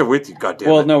 man. I'm right there with you. Goddamn.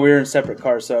 Well, it. no, we were in separate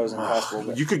cars, so that was impossible.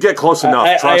 But You could get close enough.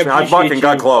 I Trust me. I appreciate fucking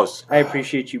got you. close. I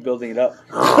appreciate you building it up.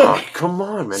 Oh, come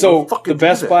on, man. So Don't fucking the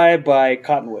Best do that. Buy by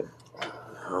Cottonwood.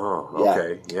 Oh,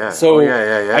 okay. Yeah. So oh,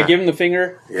 yeah. I give him the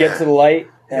finger, Yeah. get to the light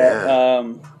at Yeah.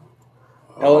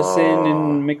 Ellison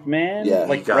and McMahon, Yeah,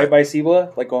 like got right it. by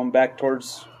Cibola, like going back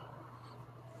towards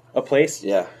a place.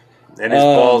 Yeah. And his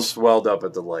balls swelled up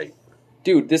at the light.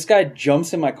 Dude, this guy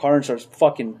jumps in my car and starts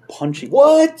fucking punching.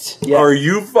 What? Yeah. Are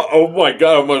you? Oh my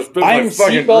god! I'm gonna spit I'm my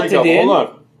fucking seatbelted drink up. in. Hold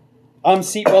on. I'm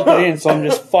seatbelted in, so I'm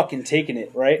just fucking taking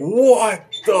it, right? What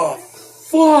the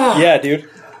fuck? Yeah, dude.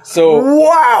 So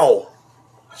Wow.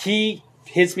 he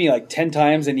hits me like 10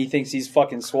 times and he thinks he's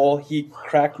fucking swole. He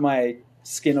cracked my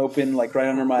skin open like right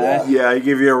under my eye. Yeah, I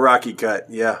give you a Rocky cut.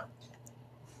 Yeah.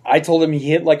 I told him he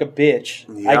hit like a bitch.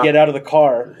 Yeah. I get out of the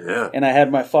car Yeah. and I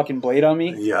had my fucking blade on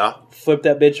me. Yeah. Flipped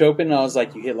that bitch open and I was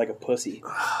like, you hit like a pussy.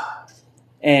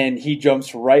 And he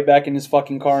jumps right back in his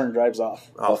fucking car and drives off.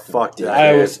 Oh fuck that!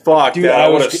 I was- fuck dude, that! I I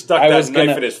would was- have stuck I that was knife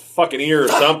gonna- in his fucking ear or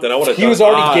something. I would have. He was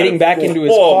already getting back into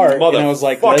his car and I was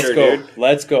like, let's go. Dude.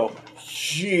 Let's go.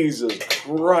 Jesus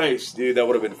Christ, dude, that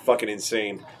would have been fucking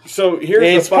insane. So here's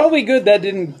It's the probably good that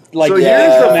didn't like. So Yeah.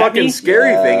 here's the come at fucking me.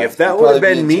 scary Yeah, thing. If that he'd would have probably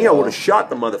been be in me, I jail. would have shot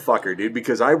the motherfucker, dude,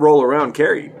 because I roll around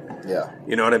carried. Yeah.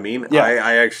 You know what I mean? Yeah.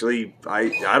 I actually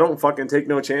I don't fucking take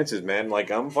no chances, man. Like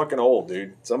I'm fucking old,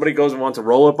 dude. Somebody goes and wants to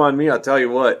roll up on me, I'll tell you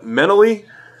what, mentally,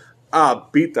 I'll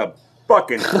beat the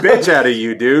fucking bitch out of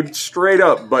you, dude. Straight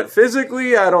up. But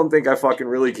physically, I don't think I fucking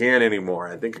really can anymore.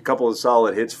 I think a couple of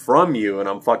solid hits from you and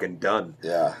I'm fucking done.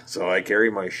 Yeah. So I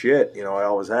carry my shit, you know, I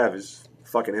always have is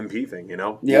fucking MP thing, you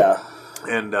know? Yeah.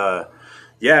 And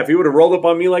yeah, if he would have rolled up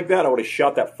on me like that, I would have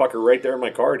shot that fucker right there in my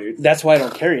car, dude. That's why I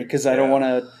don't carry because I don't Yeah. want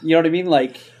to. You know what I mean?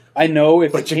 Like I know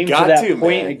if it came to that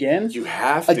point again. You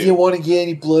have I to. didn't want to get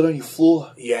any blood on your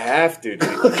floor. You have to, dude.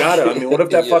 You gotta. I mean, what if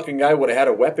that Yeah. fucking guy would have had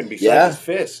a weapon besides Yeah. his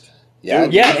fist? Yeah.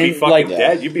 Dude, Yeah, you'd be and, fucking like-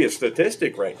 dead. You'd be a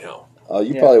statistic right now.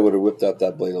 You Yeah. probably would have whipped out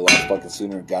that blade a lot fucking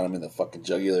sooner and got him in the fucking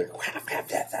jugular.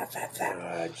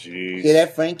 Ah, jeez. Hear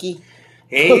that, Frankie?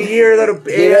 Hey, here, little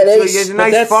Hear that, bitch. Ace? It's a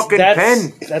But nice fucking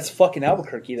pen. That's fucking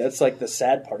Albuquerque. That's like the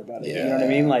sad part about it. You know what I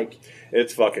mean? Like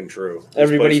It's fucking true. This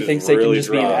everybody place is thinks they really can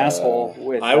just be an dry. asshole.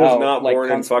 Without, I was not like,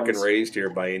 born and fucking consequence. raised here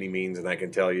by any means, and I can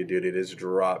tell you, dude, it has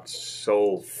dropped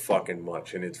so fucking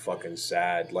much, and it's fucking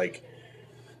sad. Like,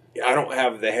 I don't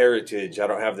have the heritage, I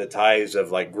don't have the ties of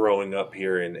like growing up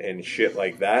here and shit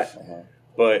like that.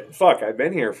 But fuck, I've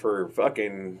been here for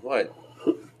fucking what,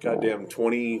 goddamn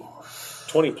 20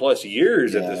 plus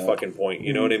years at this Yeah. fucking point.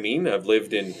 You know what I mean? I've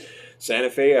lived in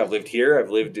Santa Fe. I've lived here. I've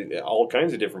lived in all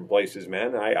kinds of different places,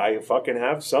 man. I fucking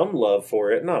have some love for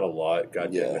it. Not a lot,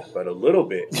 goddamn it, but a little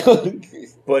bit.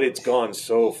 But it's gone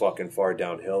so fucking far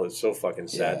downhill. It's so fucking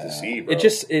sad to see, bro. It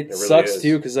really sucks is.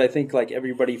 too, because I think like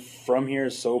everybody from here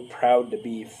is so proud to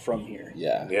be from here.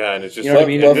 Yeah. Yeah, and it's just You know what I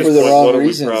mean? at But this for the point, wrong what are we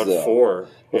reasons, proud though. for?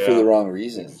 But for the wrong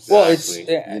reasons. Well, it's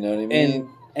Exactly. You know what I mean? And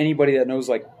anybody that knows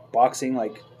like boxing,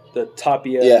 like the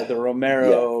Tapia, Yeah. the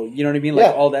Romero, you know what I mean, like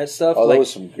Yeah. all that stuff. Oh, like that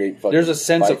was some great fucking there's a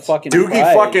sense of fights. fucking Doogie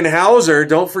pride. fucking Hauser,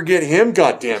 don't forget him,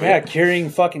 goddammit. Yeah, curing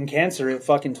fucking cancer at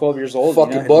fucking 12 years old.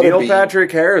 Fucking you know? butter- Neil Butterbean.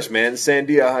 Patrick Harris, man,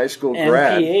 Sandia High School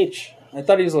grad. MPH. I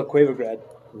thought he was a La Cueva grad.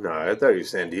 No, I thought he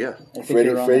was Sandia. I think Freddie,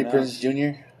 you're wrong Freddie on that. Prinze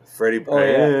Jr. Freddie, Oh,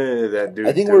 yeah. that dude.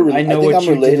 I think too. we're. I know think what I'm you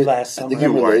did related. last I think summer.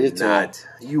 I'm You related are to him. not.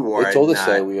 You are They told us not.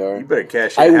 that we are. You better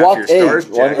cash I in half walked. your Hey, stars,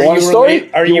 want Jack. a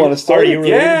story? Are You you want a story? Are you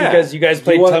related Yeah. because you guys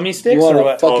played want- tummy you sticks want or a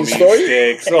what? fucking Tommy story?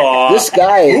 Sticks. Aw. This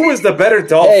guy. Who was the better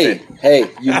dolphin? Hey,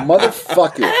 you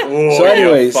motherfucker. Oh, So, you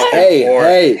anyways, fucking hey, whore.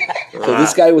 hey. So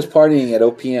this guy was partying at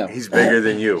OPM. He's bigger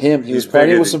than you. Him, he was He's bigger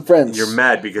partying with than- some friends. You're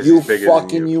mad because you he's bigger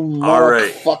fucking than you. you All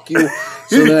right. fuck you.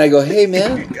 So then I go, hey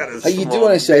man, got a how you small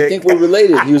doing? I said, I dick. think we're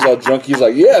related. He was all drunk. He was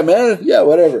like, yeah, man, yeah,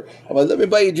 whatever. I'm like, let me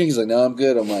buy you a drink. He's like, no, I'm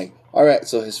good. I'm like, all right.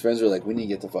 So his friends were like, we need to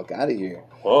get the fuck out of here.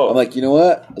 Whoa. I'm like, you know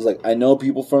what? I was like, I know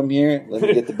people from here. Let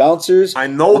me get the bouncers. I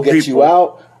know I'll get you people.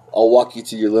 out. I'll walk you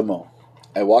to your limo.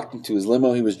 I walked him to his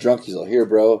limo. He was drunk. He's like, here,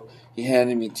 bro. He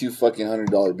handed me 2 fucking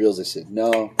 $100 bills. I said,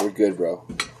 no, we're good, bro.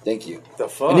 Thank you. The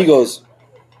fuck? And he goes,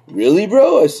 really,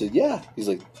 bro? I said, yeah. He's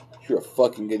like, you're a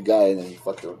fucking good guy. And then he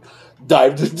fucking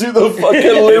dived into the fucking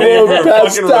limo even and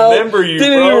passed fucking out. remember you,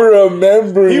 Didn't bro. even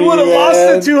remember He you, would have man.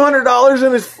 lost the $200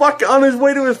 in his on his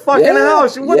way to his fucking Yeah,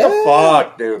 house. What the yeah.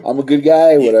 fuck, dude? I'm a good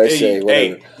guy. What I Hey, say,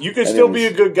 whatever. hey, you can still be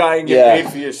a good guy and get Yeah.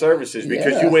 paid for your services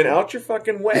because Yeah. you went out your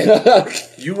fucking way.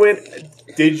 You went.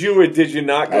 Did you or did you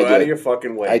not go I out did. of your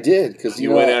fucking way? I did because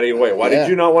You went out of your way. Why did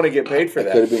you not want to get paid for I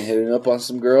could have that? been hitting up on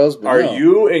some girls. But Are no.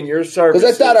 you and your services?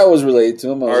 Because I thought I was related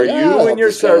to him. I was Are like, you I'll and help your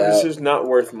this guy out. services not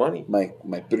worth money? My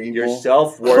primo. Your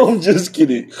self-worth. I'm just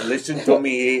kidding. Listen to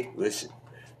me. Listen.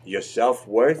 Your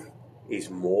self-worth is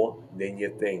more than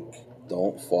you think.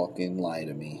 Don't fucking lie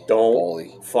to me. Don't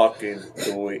Paulie. fucking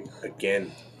do it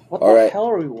again. What All the right. hell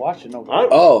are we watching over I'm-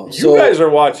 there? Oh, you so guys are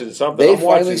watching something. they I'm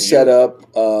watching finally set you up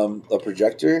a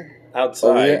projector over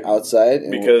outside here outside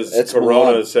and because it's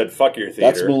Corona Mulan. said "fuck your theater."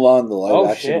 That's Mulan, the live Oh,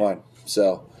 action shit. one.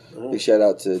 So big shout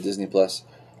out to Disney Plus.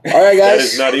 All right, guys. That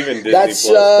is not even Disney That's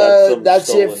Plus. Some that's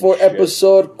it stolen for shit.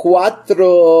 episode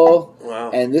 4.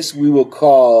 Wow. And this we will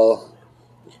call.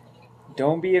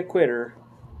 Don't be a quitter.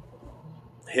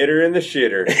 Hit her in the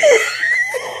shitter.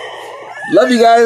 Love you guys.